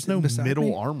Courtney's There's sitting no beside middle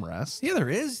me? armrest. Yeah, there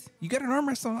is. You got an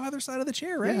armrest on either side of the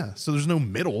chair, right? Yeah. So there's no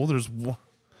middle. There's one.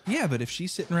 Yeah, but if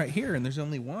she's sitting right here and there's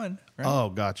only one, right? Oh,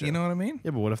 gotcha. You know what I mean?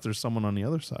 Yeah, but what if there's someone on the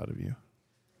other side of you?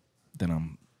 Then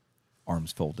I'm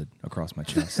arms folded across my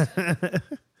chest.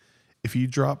 If you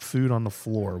drop food on the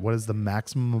floor, what is the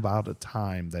maximum amount of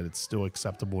time that it's still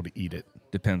acceptable to eat it?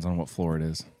 Depends on what floor it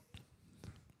is.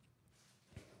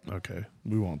 Okay,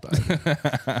 we won't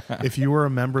dive. If you were a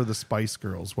member of the Spice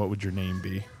Girls, what would your name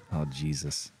be? Oh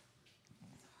Jesus!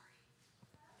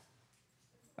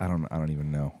 I don't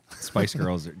even know. Spice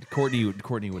Girls. Courtney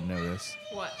would know this.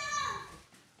 What?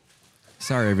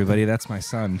 Sorry, everybody. That's my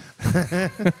son.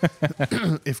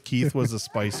 If Keith was a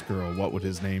Spice Girl, what would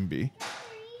his name be?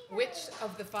 Which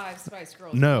of the 5 Spice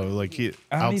Girls? No, would like he? he.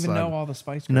 outside- all the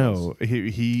Spice Girls. No,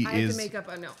 he I have is. to make up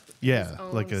a no. Yeah, his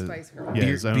own like a Spice Girl. yeah,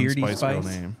 his own Beardy Spice Girl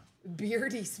Spice? name.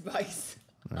 Beardy Spice.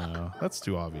 No, that's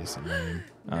too obvious a name.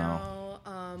 No,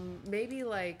 maybe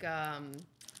like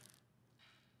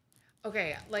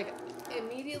okay, like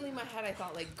immediately in my head I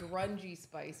thought like grungy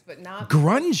Spice, but not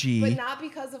Grungy? but not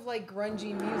because of like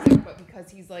grungy music, but because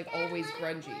he's like always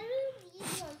grungy.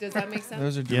 Does that make sense?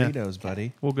 Those are Yeah. Doritos,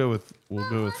 buddy. We'll go with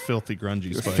filthy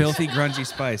grungy Spice. Filthy grungy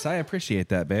Spice. I appreciate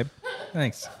that, babe.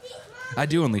 Thanks. I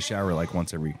do only shower like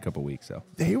once every couple weeks, so.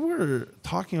 They were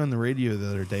talking on the radio the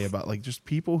other day about like just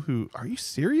people who. Are you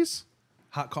serious?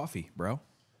 Hot coffee, bro.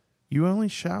 You only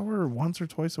shower once or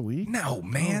twice a week? No,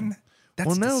 man. That's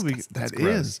well, no, disgust- because that's that is.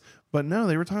 gross. But no,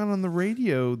 they were talking on the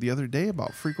radio the other day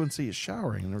about frequency of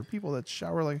showering. And there were people that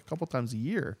shower like a couple times a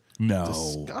year. No.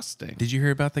 Disgusting. Did you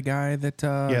hear about the guy that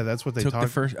yeah, that's what they took the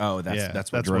talked. first? Oh,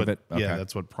 that's what drove it. Okay. Yeah,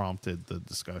 that's what prompted the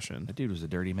discussion. That dude was a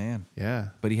dirty man, Yeah,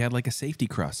 but he had like a safety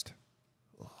crust.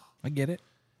 I get it.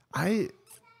 I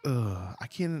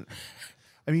can't.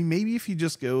 I mean, maybe if you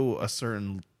just go a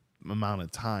certain amount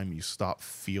of time, you stop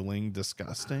feeling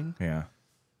disgusting. Yeah.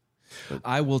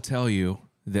 I will tell you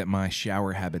that my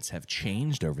shower habits have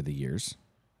changed over the years.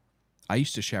 I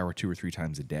used to shower 2 or 3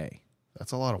 times a day.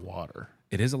 That's a lot of water.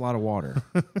 It is a lot of water,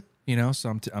 you know.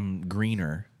 So I'm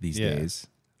greener these Yeah. days.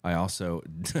 I also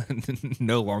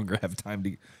no longer have time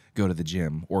to go to the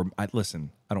gym, or I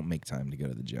don't make time to go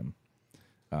to the gym.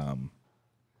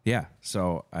 Yeah.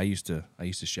 So I used to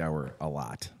shower a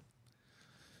lot.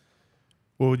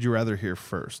 What would you rather hear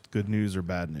first? Good news or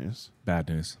bad news? Bad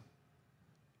news.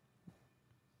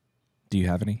 Do you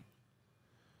have any?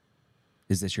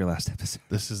 Is this your last episode?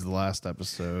 This is the last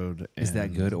episode. Is that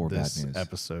and good or bad this news?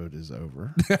 episode is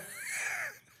over.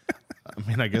 I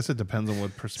mean, I guess it depends on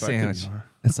what perspective Sandwich. you are.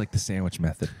 That's like the sandwich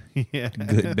method. Yeah.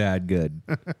 Good, bad, good.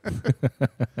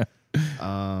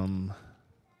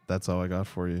 That's all I got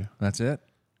for you. That's it?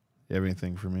 You have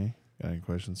anything for me? Got any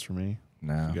questions for me?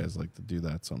 No. You guys like to do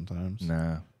that sometimes.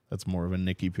 No. That's more of a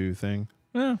Nicky Poo thing.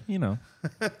 Well, you know.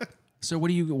 So what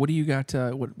do you got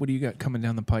what do you got coming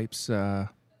down the pipes for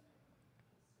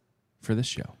this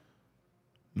show?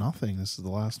 Nothing. This is the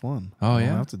last one. Oh, I yeah?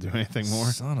 don't have to do anything more.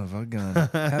 Son of a gun.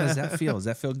 How does that feel? Does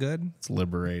that feel good? It's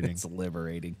liberating. It's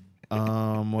liberating.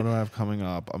 What do I have coming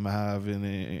up? I'm having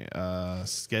a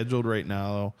scheduled right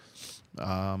now.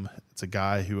 It's a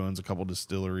guy who owns a couple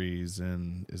distilleries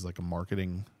and is like a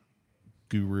marketing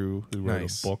guru who wrote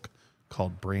Nice. a book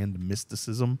called Brand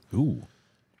Mysticism. Ooh.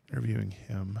 Interviewing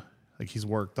him, like he's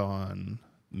worked on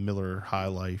Miller High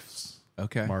Life's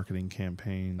Okay. marketing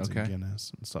campaigns Okay. and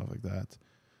Guinness and stuff like that.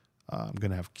 I'm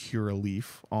gonna have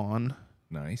Curaleaf on.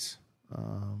 Nice.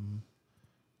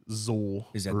 Zoll.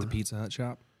 Is that the Pizza Hut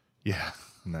shop? Yeah.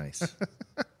 Nice.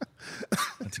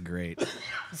 That's great.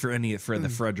 For the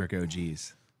Frederick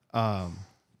OGs.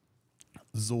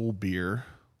 Zoll beer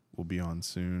will be on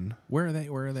soon. Where are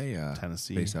they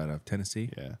Tennessee. based out of? Tennessee?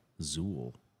 Yeah.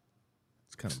 Zool.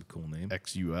 It's kind of a cool name.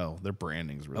 XUL. Their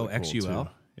branding's really cool XUL? too.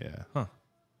 Yeah. Huh.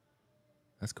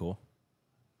 That's cool.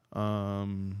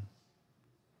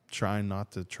 Trying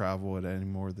not to travel it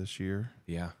anymore this year.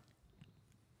 Yeah.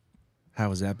 How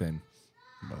has that been?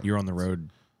 You're on the road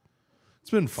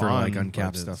It's been For, fun. like, but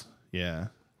uncapped it's- stuff? Yeah.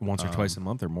 once or twice a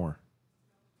month or more.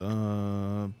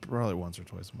 Probably once or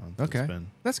twice a month. Okay. It's been.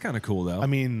 That's kind of cool though. I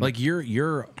mean- like you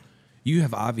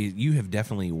have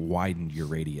definitely widened your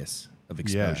radius of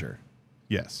exposure,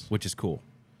 Yes. which is cool.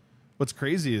 What's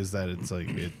crazy is that it's like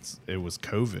it was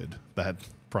COVID that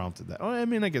prompted that. Oh, I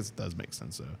mean, I guess it does make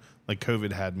sense though. Like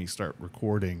COVID had me start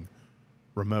recording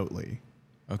remotely,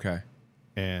 Okay.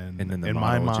 and And then the in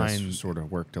my model mind, just sort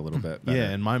of worked a little bit better.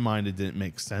 yeah, in my mind, it didn't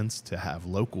make sense to have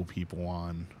local people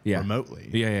on Yeah. remotely.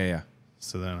 Yeah.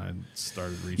 So then I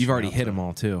started reaching. You've already out hit to- them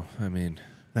all too. I mean,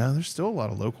 No, there's still a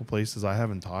lot of local places I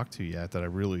haven't talked to yet that I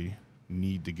really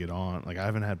need to get on. Like I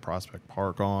haven't had Prospect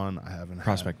Park on. I haven't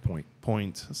Prospect had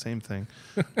Point. same thing.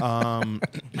 I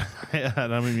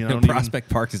don't even Prospect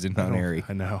Park is in Mount Airy.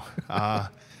 I know.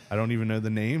 I don't even know the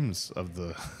names of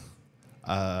the.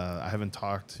 I haven't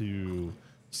talked to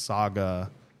Saga,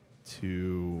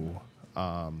 to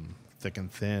Thick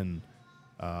and Thin,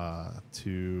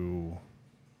 to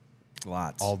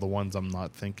Lots. all the ones I'm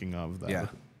not thinking of. That Yeah.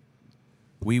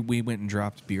 We went and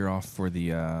dropped beer off for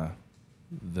the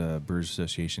Brewers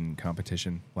Association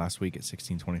competition last week at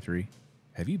 1623.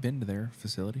 Have you been to their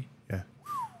facility? Yeah.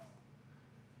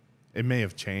 It may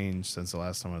have changed since the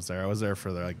last time I was there. I was there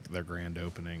for their grand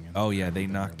opening. And Oh yeah, they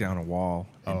knocked down a wall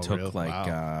and Oh, took really? like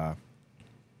Wow.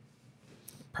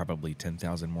 probably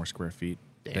 10,000 more square feet.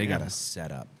 They got Damn. a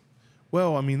setup.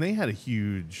 Well, I mean, they had a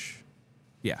huge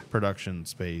Yeah. production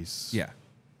space. Yeah.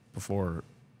 Before,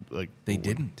 like They when-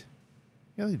 didn't.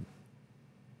 Yeah.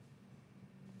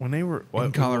 When they were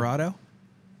In Colorado?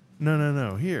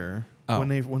 No. Here, Oh.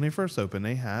 when they first opened,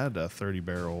 they had a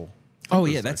 30-barrel. Oh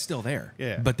yeah, that's still there.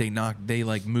 Yeah. But they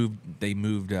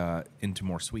moved into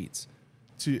more suites.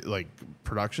 to like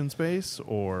production space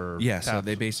or Yeah, so tap-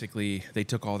 they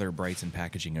took all their brights and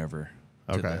packaging over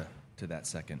to Okay. to that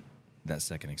second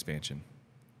expansion.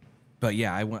 But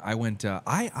yeah, I went.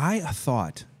 I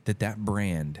thought that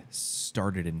brand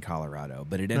started in Colorado,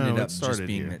 but it ended it up just started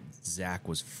being here. that Zach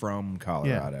was from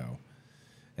Colorado.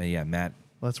 And yeah, Matt.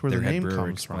 That's where their the head name brewer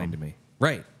comes explained from. to me.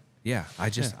 Right. Yeah,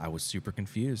 I was super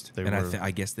confused, They and were- I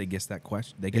guess they guessed that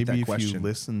question. They get Maybe that if question. you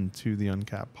listened to the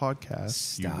Uncapped podcast,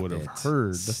 Stop you would have it.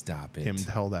 heard Stop it. him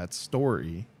tell that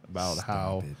story about Stop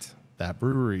how it. that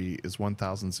brewery is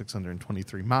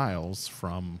 1,623 miles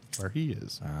from where he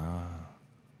is.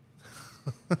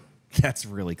 That's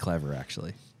really clever,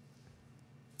 actually.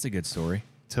 It's a good story.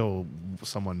 Till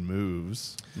someone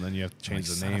moves, and then you have to change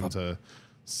Like, the son name of to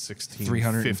 1652.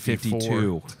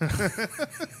 352.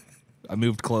 I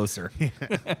moved closer.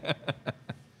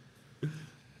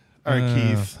 All right,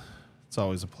 Keith. It's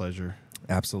always a pleasure.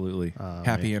 Absolutely.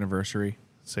 Happy anniversary.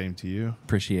 Same to you.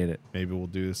 Appreciate it. Maybe we'll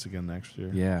do this again next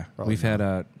year. Yeah. Probably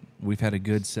We've had a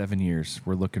good 7 years.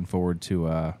 We're looking forward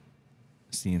to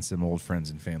seeing some old friends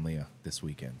and family this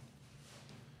weekend.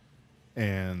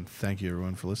 And thank you,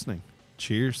 everyone, for listening.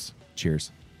 Cheers.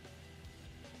 Cheers.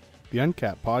 The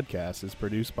Uncapped Podcast is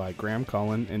produced by Graham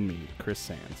Cullen and me, Chris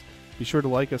Sands. Be sure to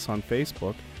like us on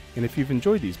Facebook, and if you've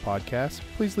enjoyed these podcasts,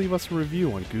 please leave us a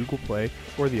review on Google Play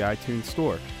or the iTunes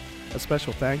Store. A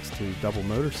special thanks to Double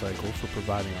Motorcycle for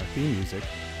providing our theme music.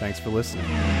 Thanks for listening.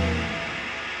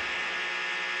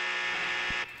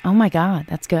 Oh my God,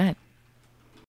 that's good.